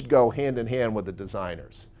 And that should go hand in hand with the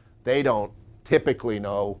designers. They don't typically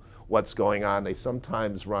know what's going on. They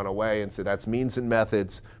sometimes run away and say that's means and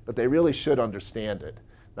methods, but they really should understand it.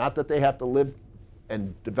 Not that they have to live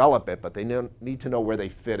and develop it, but they need to know where they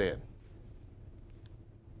fit in.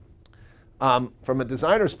 From a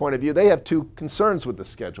designer's point of view, they have two concerns with the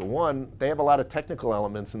schedule. One, they have a lot of technical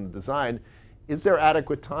elements in the design. Is there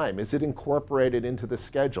adequate time? Is it incorporated into the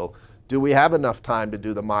schedule? Do we have enough time to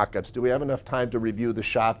do the mock-ups? Do we have enough time to review the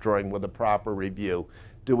shop drawing with a proper review?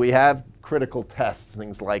 Do we have critical tests,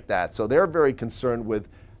 things like that? So they're very concerned with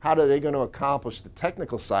how are they going to accomplish the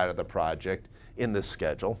technical side of the project in this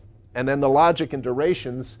schedule. And then the logic and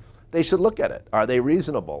durations, they should look at it. Are they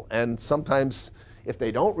reasonable? And sometimes if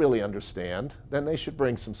they don't really understand, then they should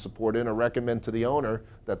bring some support in or recommend to the owner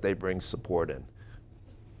that they bring support in.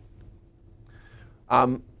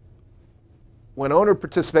 When owner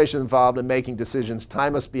participation is involved in making decisions,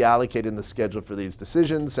 time must be allocated in the schedule for these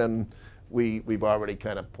decisions, and we've already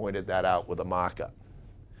kind of pointed that out with a mock-up.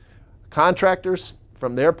 Contractors,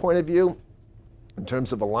 from their point of view, in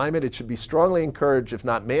terms of alignment, it should be strongly encouraged, if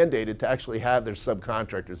not mandated, to actually have their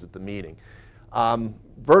subcontractors at the meeting.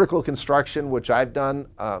 Vertical construction, which I've done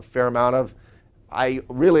a fair amount of, I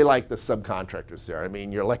really like the subcontractors there. I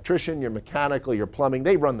mean, your electrician, your mechanical, your plumbing,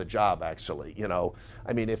 they run the job actually, you know.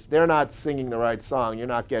 I mean, if they're not singing the right song, you're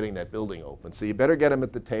not getting that building open. So you better get them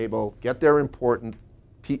at the table, get their important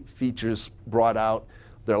features brought out,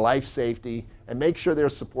 their life safety, and make sure they're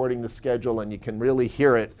supporting the schedule and you can really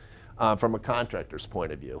hear it from a contractor's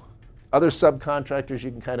point of view. Other subcontractors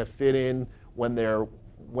you can kind of fit in when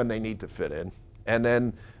they need to fit in. And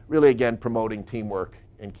then really, again, promoting teamwork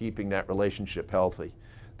and keeping that relationship healthy.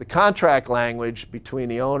 The contract language between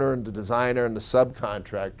the owner and the designer and the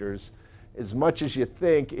subcontractors, as much as you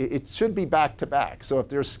think, it should be back to back. So if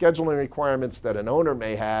there's scheduling requirements that an owner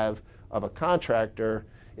may have of a contractor,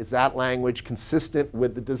 is that language consistent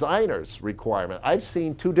with the designer's requirement? I've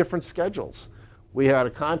seen two different schedules. We had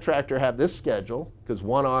a contractor have this schedule because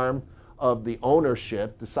one arm of the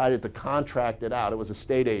ownership decided to contract it out. It was a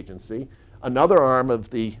state agency. Another arm of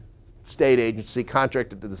the state agency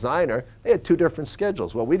contracted the designer. They had two different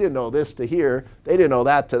schedules. Well, we didn't know this to here. They didn't know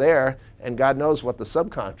that to there. And God knows what the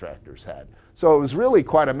subcontractors had. So it was really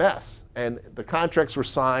quite a mess. And the contracts were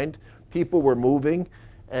signed. People were moving.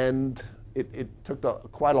 And it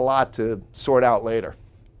took quite a lot to sort out later.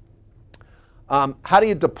 How do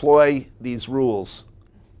you deploy these rules?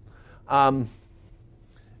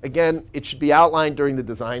 Again, it should be outlined during the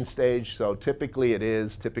design stage, so typically it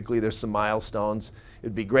is. Typically there's some milestones.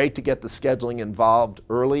 It'd be great to get the scheduling involved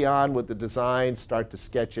early on with the design, start to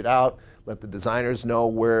sketch it out, let the designers know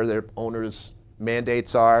where their owner's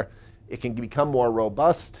mandates are. It can become more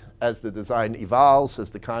robust as the design evolves, as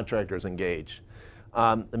the contractors engage.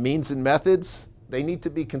 The means and methods, they need to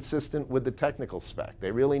be consistent with the technical spec. They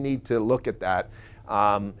really need to look at that.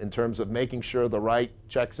 In terms of making sure the right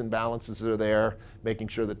checks and balances are there, making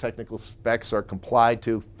sure the technical specs are complied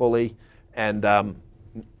to fully, and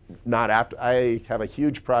not after. I have a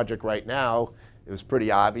huge project right now. It was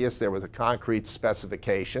pretty obvious. There was a concrete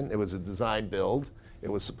specification. It was a design build. It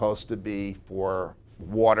was supposed to be for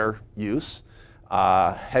water use,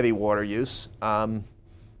 heavy water use.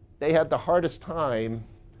 They had the hardest time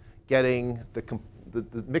getting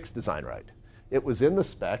the mix design right. It was in the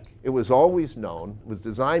spec. It was always known. It was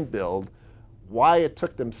design build. Why it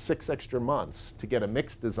took them 6 extra months to get a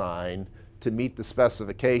mixed design to meet the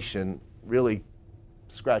specification really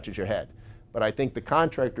scratches your head. But I think the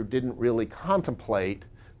contractor didn't really contemplate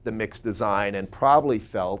the mixed design and probably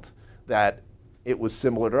felt that it was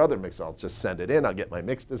similar to other mix. I'll just send it in. I'll get my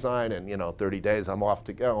mixed design, and 30 days I'm off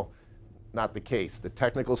to go. Not the case. The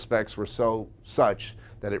technical specs were such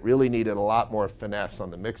that it really needed a lot more finesse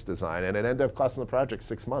on the mix design, and it ended up costing the project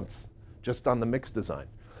 6 months just on the mix design.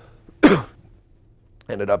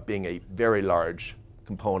 Ended up being a very large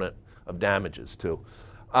component of damages too.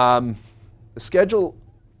 The schedule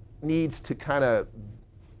needs to kind of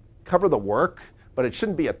cover the work, but it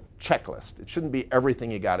shouldn't be a checklist. It shouldn't be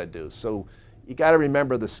everything you got to do. So you got to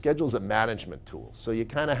remember the schedule's a management tool. So you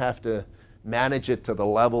kind of have to manage it to the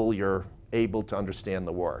level you're able to understand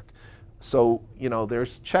the work. So,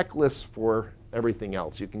 there's checklists for everything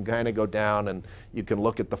else. You can kind of go down and you can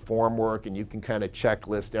look at the form work and you can kind of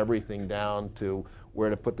checklist everything down to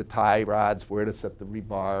where to put the tie rods, where to set the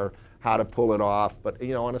rebar, how to pull it off. But,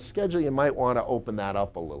 on a schedule, you might want to open that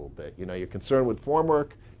up a little bit. You're concerned with form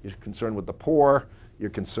work, you're concerned with the pour,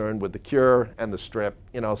 you're concerned with the cure and the strip.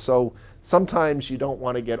 So sometimes you don't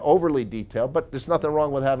want to get overly detailed, but there's nothing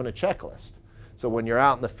wrong with having a checklist. So when you're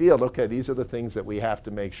out in the field, okay, these are the things that we have to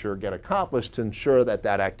make sure get accomplished to ensure that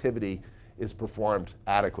that activity is performed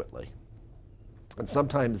adequately. And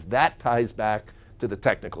sometimes that ties back to the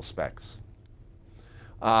technical specs.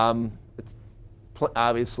 Obviously,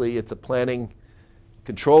 it's a planning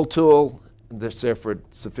control tool. There's therefore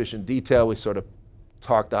sufficient detail. We sort of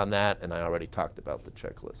talked on that, and I already talked about the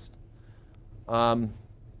checklist.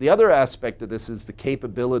 The other aspect of this is the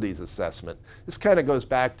capabilities assessment. This kind of goes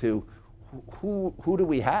back to who do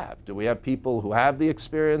we have? Do we have people who have the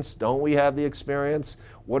experience? Don't we have the experience?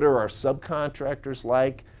 What are our subcontractors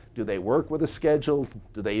like? Do they work with a schedule?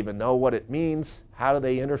 Do they even know what it means? How do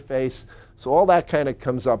they interface? So all that kind of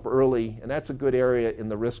comes up early, and that's a good area in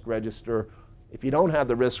the risk register. If you don't have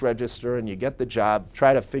the risk register and you get the job,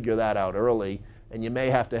 try to figure that out early, and you may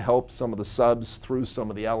have to help some of the subs through some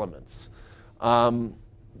of the elements.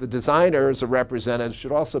 The designers or representatives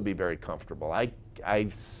should also be very comfortable.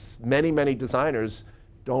 Many designers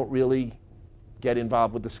don't really get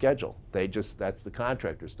involved with the schedule. That's the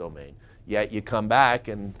contractor's domain. Yet you come back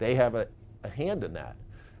and they have a hand in that,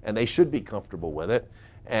 and they should be comfortable with it.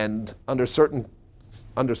 And under certain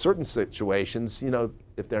situations,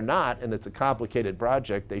 if they're not and it's a complicated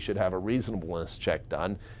project, they should have a reasonableness check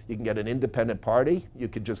done. You can get an independent party. You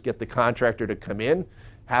could just get the contractor to come in,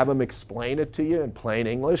 have them explain it to you in plain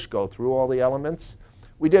English, go through all the elements.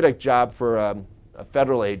 We did a job for a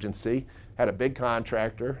federal agency, had a big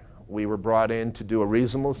contractor. We were brought in to do a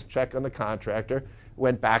reasonableness check on the contractor.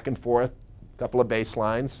 Went back and forth, a couple of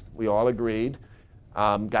baselines. We all agreed,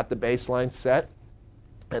 got the baseline set,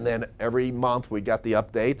 and then every month we got the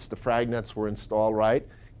updates. The fragnets were installed right.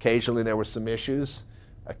 Occasionally there were some issues.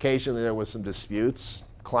 Occasionally there were some disputes.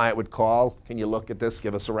 Client would call, can you look at this,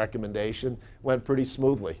 give us a recommendation. Went pretty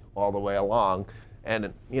smoothly all the way along.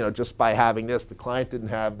 And just by having this, the client didn't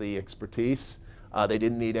have the expertise. They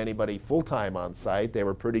didn't need anybody full-time on site. They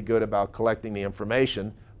were pretty good about collecting the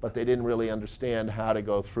information, but they didn't really understand how to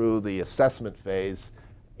go through the assessment phase,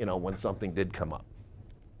 when something did come up.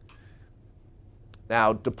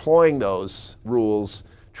 Now, deploying those rules,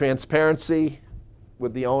 transparency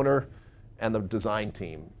with the owner and the design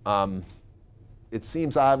team. It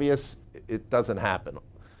seems obvious, it doesn't happen.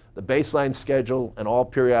 The baseline schedule and all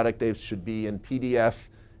periodic dates should be in PDF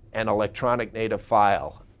and electronic native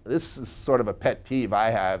file. This is sort of a pet peeve I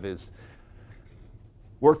have is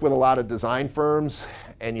work with a lot of design firms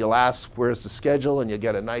and you'll ask where's the schedule and you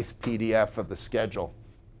get a nice PDF of the schedule.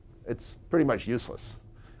 It's pretty much useless.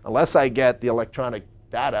 Unless I get the electronic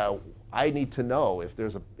data, I need to know if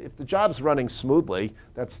the job's running smoothly,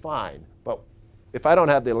 that's fine. But if I don't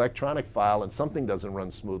have the electronic file and something doesn't run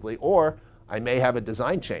smoothly, or I may have a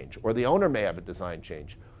design change, or the owner may have a design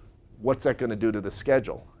change, what's that going to do to the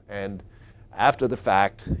schedule? And after the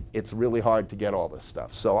fact, it's really hard to get all this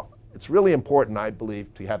stuff. So it's really important, I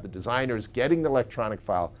believe, to have the designers getting the electronic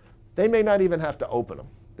file. They may not even have to open them.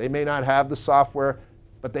 They may not have the software,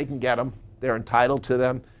 but they can get them. They're entitled to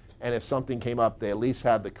them. And if something came up, they at least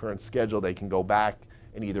have the current schedule. They can go back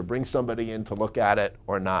and either bring somebody in to look at it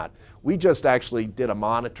or not. We just actually did a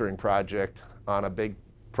monitoring project on a big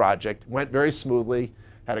project. Went very smoothly,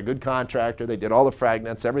 had a good contractor. They did all the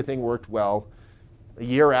fragnets. Everything worked well. A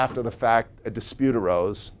year after the fact, a dispute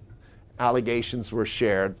arose. Allegations were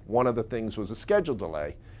shared. One of the things was a schedule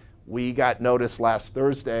delay. We got notice last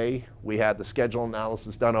Thursday. We had the schedule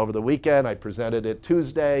analysis done over the weekend. I presented it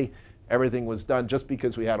Tuesday. Everything was done just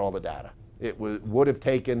because we had all the data. It would have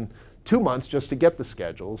taken 2 months just to get the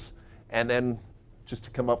schedules and then just to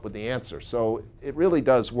come up with the answer. So it really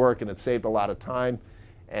does work, and it saved a lot of time,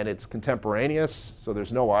 and it's contemporaneous, so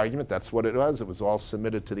there's no argument. That's what it was. It was all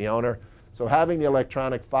submitted to the owner. So having the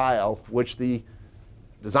electronic file, which the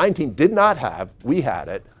design team did not have, we had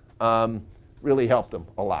it, really helped them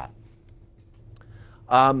a lot.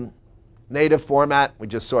 Native format, we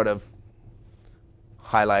just sort of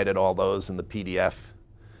highlighted all those in the PDF.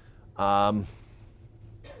 I'm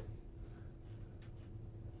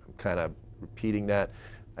kind of repeating that.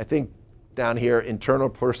 I think down here, internal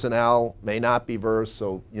personnel may not be versed,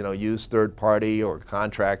 so use third party or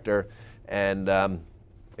contractor, and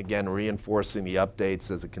again, reinforcing the updates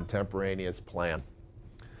as a contemporaneous plan.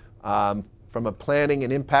 From a planning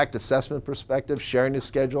and impact assessment perspective, sharing the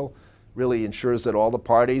schedule really ensures that all the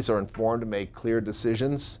parties are informed to make clear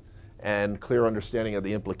decisions and clear understanding of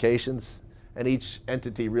the implications, and each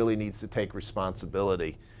entity really needs to take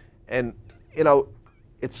responsibility. And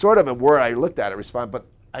it's sort of a word I looked at it, but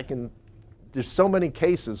there's so many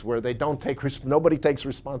cases where they don't take, nobody takes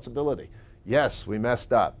responsibility. Yes, we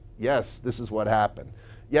messed up. Yes, this is what happened.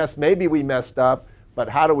 Yes, maybe we messed up, but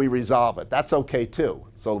how do we resolve it? That's okay too.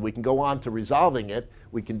 So we can go on to resolving it.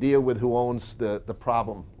 We can deal with who owns the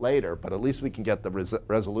problem later, but at least we can get the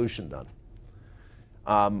resolution done.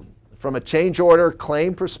 From a change order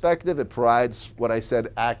claim perspective, it provides what I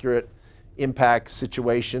said, accurate impact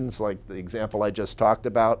situations like the example I just talked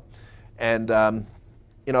about. And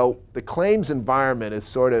you know, the claims environment is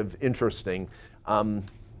sort of interesting.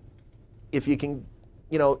 If you can,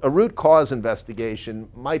 you know, a root cause investigation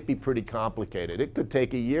might be pretty complicated. It could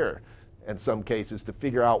take a year in some cases to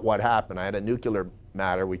figure out what happened. I had a nuclear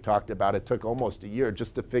matter we talked about. It took almost a year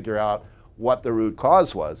just to figure out what the root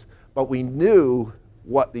cause was. But we knew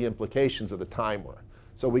what the implications of the time were.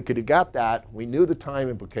 So we could have got that. We knew the time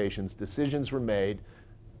implications. Decisions were made.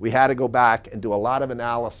 We had to go back and do a lot of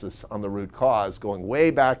analysis on the root cause, going way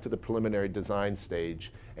back to the preliminary design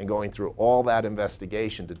stage and going through all that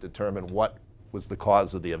investigation to determine what was the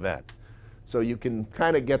cause of the event. So you can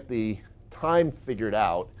kind of get the time figured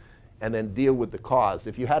out and then deal with the cause.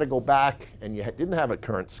 If you had to go back and you didn't have a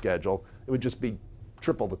current schedule, it would just be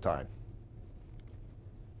triple the time.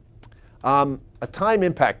 A time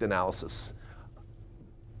impact analysis.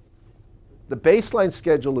 The baseline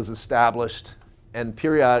schedule is established and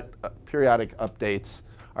periodic updates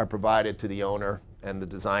are provided to the owner and the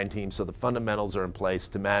design team, so the fundamentals are in place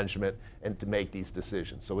to management and to make these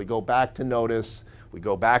decisions. So we go back to notice, we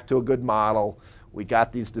go back to a good model, we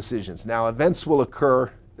got these decisions. Now events will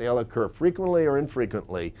occur, they'll occur frequently or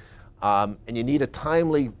infrequently, and you need a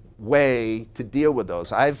timely way to deal with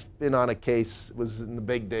those. I've been on a case, it was in the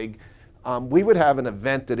Big Dig, we would have an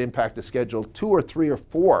event that impacted schedule 2 or 3 or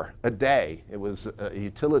 4 a day. It was a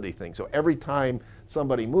utility thing. So every time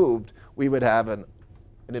somebody moved, we would have an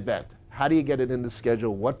event. How do you get it in the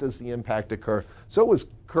schedule? What does the impact occur? So it was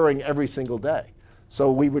occurring every single day.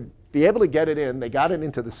 So we would be able to get it in. They got it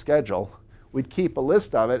into the schedule. We'd keep a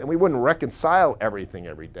list of it, and we wouldn't reconcile everything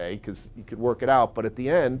every day because you could work it out. But at the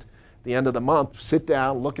end of the month, sit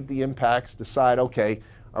down, look at the impacts, decide, okay,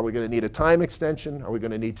 are we going to need a time extension? Are we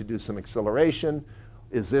going to need to do some acceleration?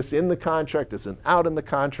 Is this in the contract? Is it out in the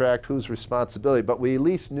contract? Whose responsibility? But we at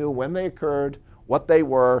least knew when they occurred, what they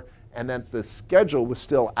were, and then the schedule was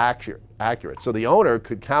still accurate. So the owner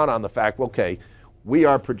could count on the fact, okay, we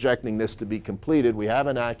are projecting this to be completed. We have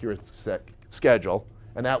an accurate schedule,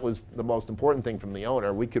 and that was the most important thing from the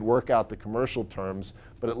owner. We could work out the commercial terms,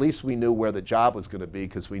 but at least we knew where the job was going to be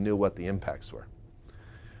because we knew what the impacts were.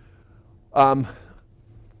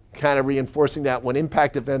 Kind of reinforcing that when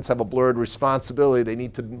impact events have a blurred responsibility, they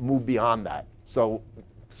need to move beyond that. So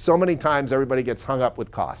many times everybody gets hung up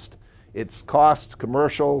with cost. It's cost,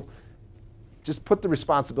 commercial, just put the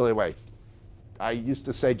responsibility away. I used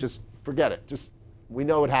to say, just forget it. Just, we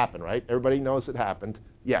know it happened, right? Everybody knows it happened.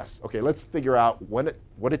 Yes, okay, let's figure out what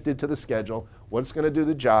it did to the schedule, what it's going to do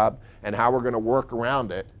the job, and how we're going to work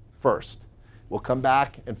around it first. We'll come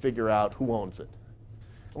back and figure out who owns it.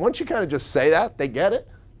 And once you kind of just say that, they get it.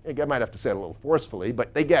 I might have to say it a little forcefully,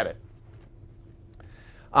 but they get it.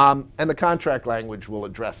 And the contract language will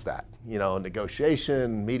address that, you know,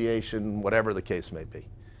 negotiation, mediation, whatever the case may be.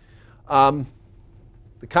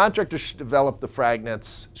 The contractor should develop the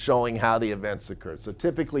fragnets showing how the events occurred. So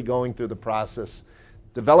typically going through the process,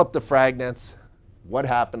 develop the fragnets, what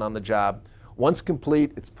happened on the job. Once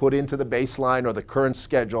complete, it's put into the baseline or the current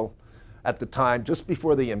schedule at the time just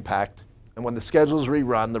before the impact. And when the schedule is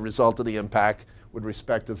rerun, the result of the impact with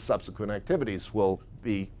respect to subsequent activities will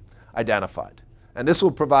be identified. And this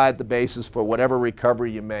will provide the basis for whatever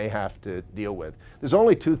recovery you may have to deal with. There's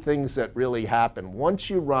only 2 things that really happen. Once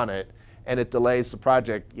you run it and it delays the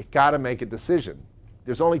project, you got to make a decision.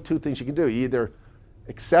 There's only 2 things you can do. You either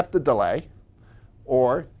accept the delay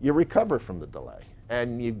or you recover from the delay.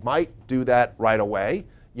 And you might do that right away.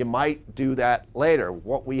 You might do that later.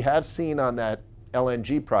 What we have seen on that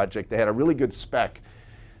LNG project, they had a really good spec.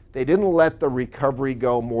 They didn't let the recovery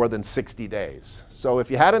go more than 60 days. So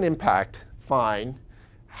if you had an impact, fine.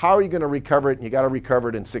 How are you going to recover it? And you got to recover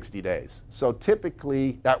it in 60 days. So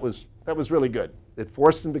typically, that was really good. It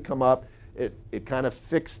forced them to come up. It kind of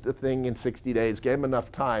fixed the thing in 60 days, gave them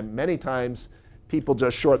enough time. Many times, people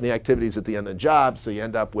just shorten the activities at the end of the job, so you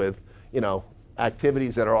end up with, you know,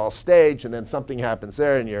 activities that are all staged, and then something happens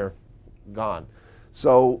there, and you're gone.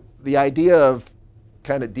 So the idea of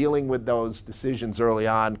kind of dealing with those decisions early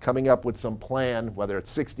on, coming up with some plan, whether it's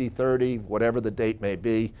 60, 30, whatever the date may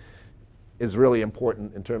be, is really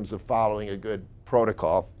important in terms of following a good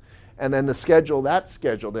protocol. And then the schedule, that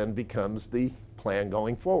schedule then becomes the plan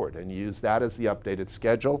going forward, and use that as the updated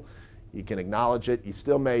schedule. You can acknowledge it. You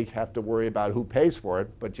still may have to worry about who pays for it,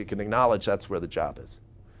 but you can acknowledge that's where the job is.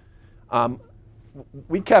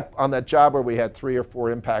 We kept on that job where we had 3 or 4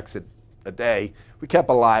 impacts a day, we kept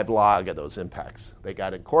a live log of those impacts. They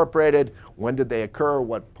got incorporated. When did they occur?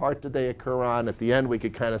 What part did they occur on? At the end, we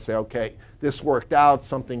could kind of say, okay, this worked out.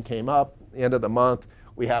 Something came up. At the end of the month,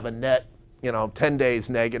 we have a net, 10 days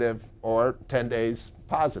negative or 10 days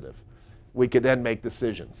positive. We could then make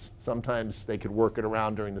decisions. Sometimes they could work it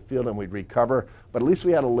around during the field and we'd recover, but at least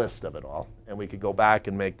we had a list of it all and we could go back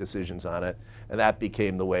and make decisions on it, and that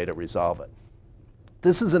became the way to resolve it.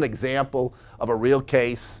 This is an example of a real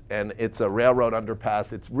case, and it's a railroad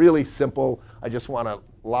underpass. It's really simple. I just want to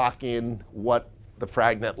lock in what the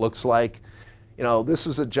fragment looks like. This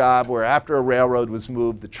was a job where after a railroad was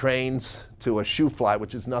moved, the trains to a shoe fly,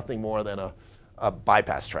 which is nothing more than a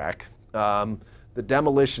bypass track, the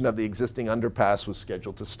demolition of the existing underpass was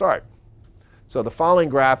scheduled to start. So the following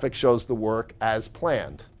graphic shows the work as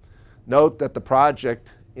planned. Note that the project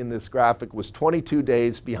in this graphic was 22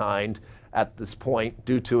 days behind at this point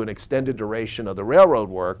due to an extended duration of the railroad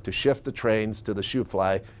work to shift the trains to the shoe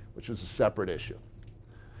fly, which was a separate issue.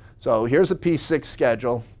 So here's a P6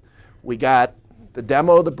 schedule. We got the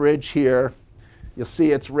demo of the bridge here. You'll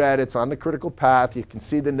see it's red. It's on the critical path. You can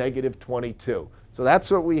see the negative 22. So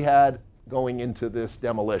that's what we had going into this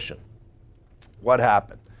demolition. What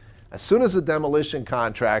happened? As soon as the demolition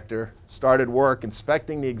contractor started work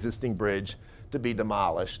inspecting the existing bridge to be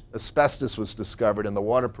demolished, asbestos was discovered in the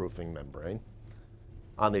waterproofing membrane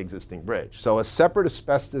on the existing bridge. So a separate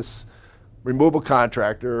asbestos removal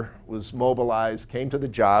contractor was mobilized, came to the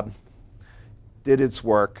job, did its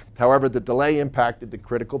work. However, the delay impacted the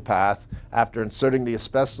critical path after inserting the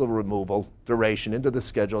asbestos removal duration into the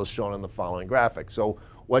schedule as shown in the following graphic. So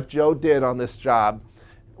what Joe did on this job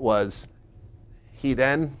was he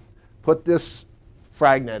then put this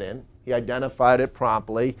fragment in. He identified it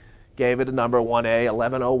promptly, gave it a number 1A,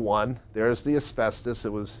 1101. There's the asbestos.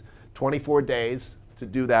 It was 24 days to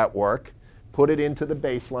do that work. Put it into the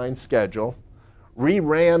baseline schedule.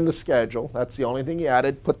 Reran the schedule. That's the only thing he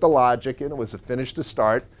added. Put the logic in. It was a finish to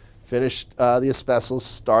start. Finished the asbestos,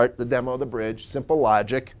 start the demo of the bridge. Simple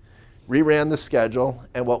logic. Reran the schedule.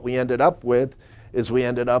 And what we ended up with is we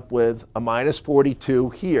ended up with a minus 42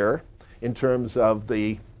 here in terms of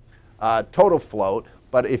the total float.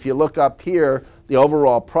 But if you look up here, the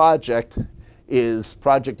overall project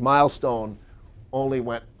milestone only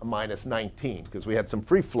went a minus 19 because we had some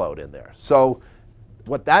free float in there. So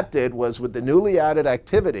what that did was with the newly added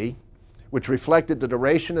activity, which reflected the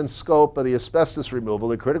duration and scope of the asbestos removal,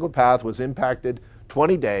 the critical path was impacted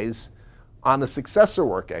 20 days. On the successor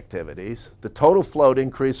work activities, the total float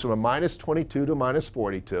increased from a minus 22 to minus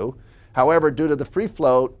 42. However, due to the free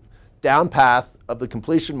float down path of the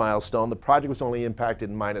completion milestone, the project was only impacted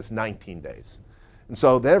in minus 19 days. And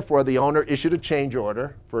so therefore, the owner issued a change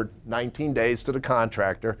order for 19 days to the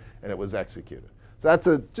contractor, and it was executed. So that's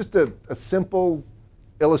just a simple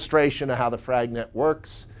illustration of how the fragment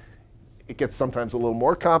works. It gets sometimes a little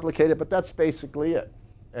more complicated, but that's basically it.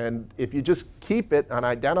 And if you just keep it and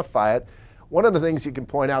identify it, one of the things you can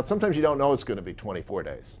point out, sometimes you don't know it's going to be 24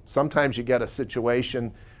 days. Sometimes you get a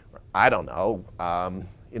situation, I don't know,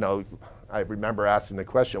 I remember asking the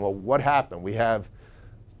question, well, what happened? We have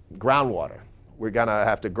groundwater. We're going to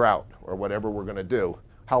have to grout or whatever we're going to do.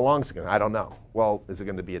 How long is it going to? I don't know. Well, is it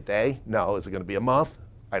going to be a day? No. Is it going to be a month?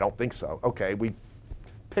 I don't think so. Okay, we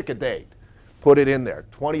pick a date. Put it in there,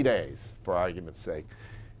 20 days for argument's sake.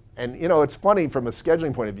 And it's funny from a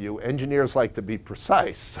scheduling point of view, engineers like to be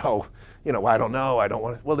precise. So, I don't know, I don't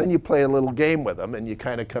want to. Well, then you play a little game with them and you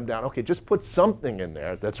kind of come down, okay, just put something in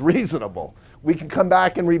there that's reasonable. We can come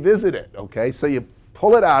back and revisit it, okay? So you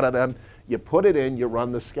pull it out of them, you put it in, you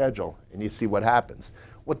run the schedule, and you see what happens.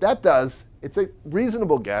 What that does, it's a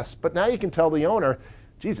reasonable guess, but now you can tell the owner,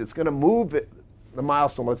 geez, it's going to move the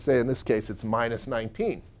milestone. Let's say in this case it's minus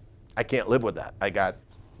 19. I can't live with that. I got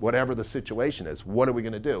whatever the situation is. What are we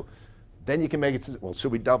going to do? Then you can make it, well,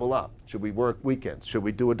 should we double up? Should we work weekends? Should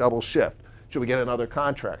we do a double shift? Should we get another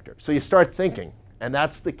contractor? So you start thinking, and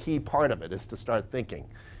that's the key part of it, is to start thinking.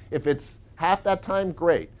 If it's half that time,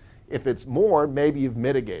 great. If it's more, maybe you've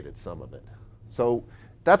mitigated some of it. So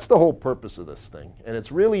that's the whole purpose of this thing, and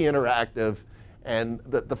it's really interactive. And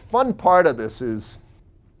the fun part of this is,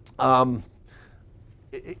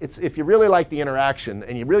 if you really like the interaction,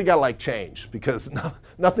 and you really got to like change, because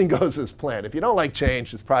nothing goes as planned. If you don't like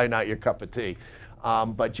change, it's probably not your cup of tea.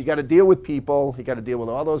 But you got to deal with people. You got to deal with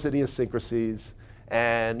all those idiosyncrasies.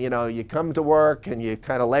 And you come to work and you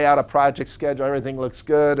kind of lay out a project schedule. Everything looks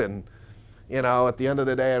good, and at the end of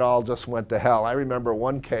the day, it all just went to hell. I remember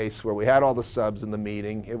one case where we had all the subs in the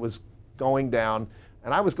meeting. It was going down,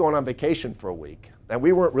 and I was going on vacation for a week. And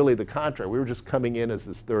we weren't really the contractor. We were just coming in as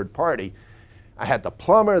this third party. I had the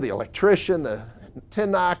plumber, the electrician, the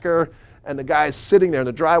tin knocker, And the guy's sitting there,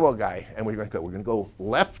 the drywall guy, and we're going to go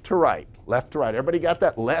left to right, left to right. Everybody got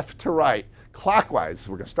that? Left to right, clockwise.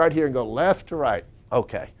 We're going to start here and go left to right.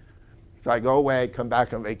 Okay. So I go away, come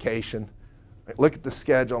back on vacation, I look at the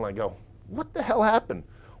schedule, and I go, what the hell happened?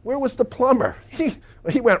 Where was the plumber? He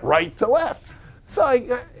went right to left. So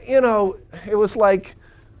it was like,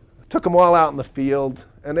 took them all out in the field,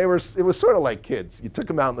 and it was sort of like kids. You took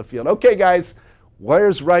them out in the field. Okay, guys,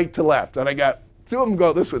 where's right to left? And I got two of them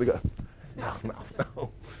go this way. They go,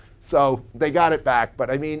 no. So they got it back. But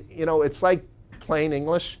I mean, it's like plain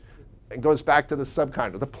English. It goes back to the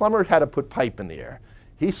subcontractor. The plumber had to put pipe in the air.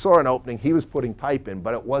 He saw an opening. He was putting pipe in,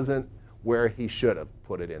 but it wasn't where he should have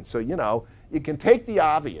put it in. So, you can take the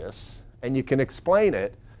obvious and you can explain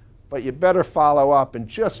it, but you better follow up and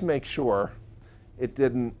just make sure it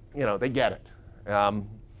didn't, they get it.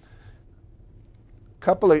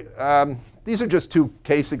 These are just two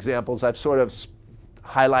case examples. I've sort of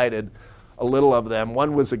highlighted a little of them.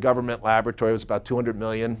 One was a government laboratory. It was about 200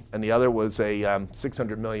 million, and the other was a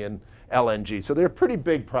 600 million LNG. So they're pretty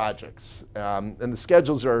big projects, and the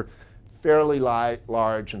schedules are fairly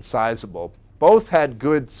large and sizable. Both had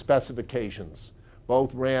good specifications.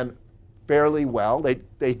 Both ran fairly well.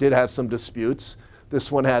 They did have some disputes.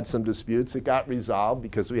 This one had some disputes. It got resolved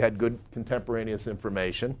because we had good contemporaneous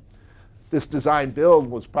information. This design build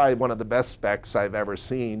was probably one of the best specs I've ever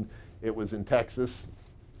seen. It was in Texas,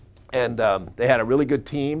 and they had a really good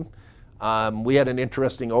team. We had an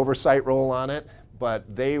interesting oversight role on it,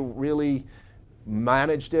 but they really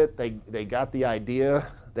managed it. They got the idea.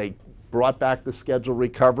 They brought back the schedule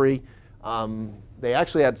recovery. They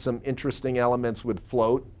actually had some interesting elements with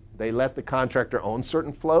float. They let the contractor own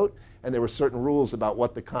certain float, and there were certain rules about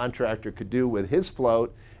what the contractor could do with his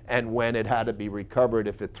float and when it had to be recovered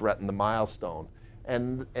if it threatened the milestone.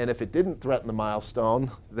 And if it didn't threaten the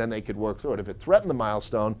milestone, then they could work through it. If it threatened the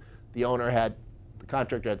milestone, the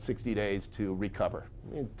contractor had 60 days to recover,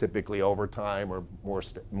 typically overtime or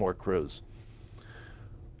more crews.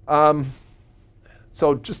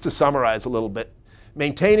 So just to summarize a little bit,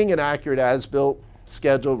 maintaining an accurate as-built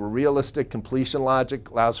schedule with realistic completion logic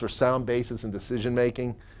allows for sound basis in decision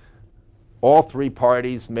making. All three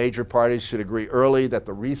parties, major parties, should agree early that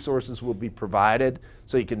the resources will be provided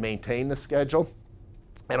so you can maintain the schedule,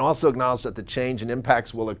 and also acknowledge that the change and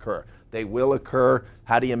impacts will occur. They will occur.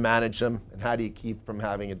 How do you manage them, and how do you keep from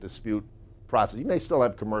having a dispute process? You may still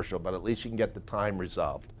have commercial, but at least you can get the time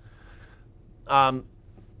resolved.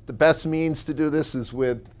 The best means to do this is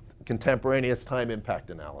with contemporaneous time impact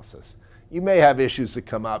analysis. You may have issues that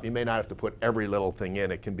come up. You may not have to put every little thing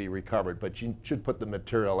in. It can be recovered, but you should put the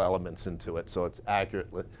material elements into it so it's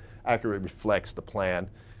accurately reflects the plan.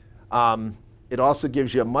 It also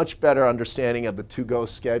gives you a much better understanding of the to-go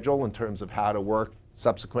schedule in terms of how to work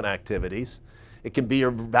subsequent activities. It can be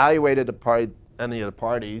evaluated by any of the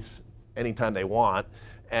parties anytime they want,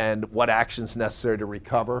 and what actions necessary to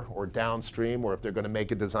recover or downstream, or if they're going to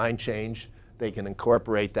make a design change, they can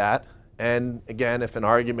incorporate that. And again, if an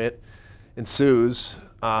argument ensues,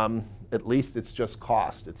 at least it's just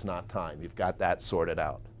cost, it's not time. You've got that sorted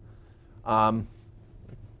out.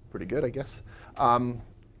 Pretty good, I guess.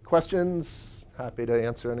 Questions? Happy to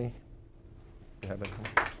answer any. You have anything?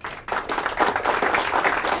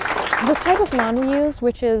 The type of lawn we use,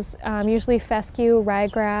 which is usually fescue,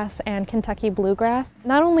 ryegrass, and Kentucky bluegrass,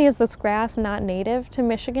 not only is this grass not native to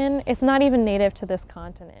Michigan, it's not even native to this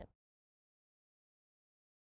continent.